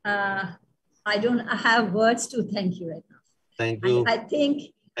 I don't have words to thank you right now. Thank you. And I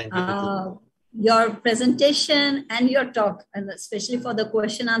think Thank you. Your presentation and your talk, and especially for the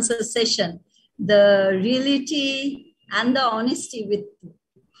question answer session, the reality and the honesty with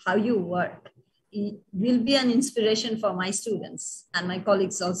how you work will be an inspiration for my students and my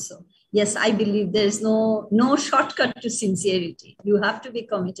colleagues also. Yes, I believe there is no shortcut to sincerity. You have to be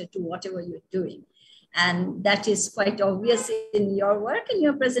committed to whatever you're doing. And that is quite obvious in your work and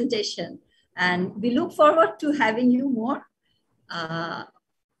your presentation. And we look forward to having you more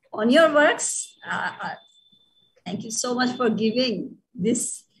on your works. Thank you so much for giving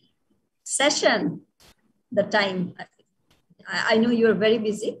this session the time. I know you're very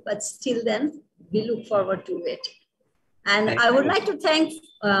busy, but still then we look forward to it. And I would like to thank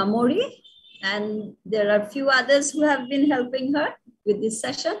Mori, and there are a few others who have been helping her with this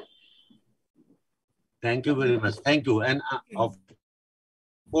session. Thank you very much. Thank you. And of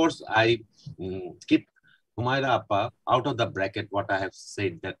course, I keep Humaira Appa out of the bracket what I have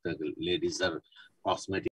said that the ladies are cosmetic.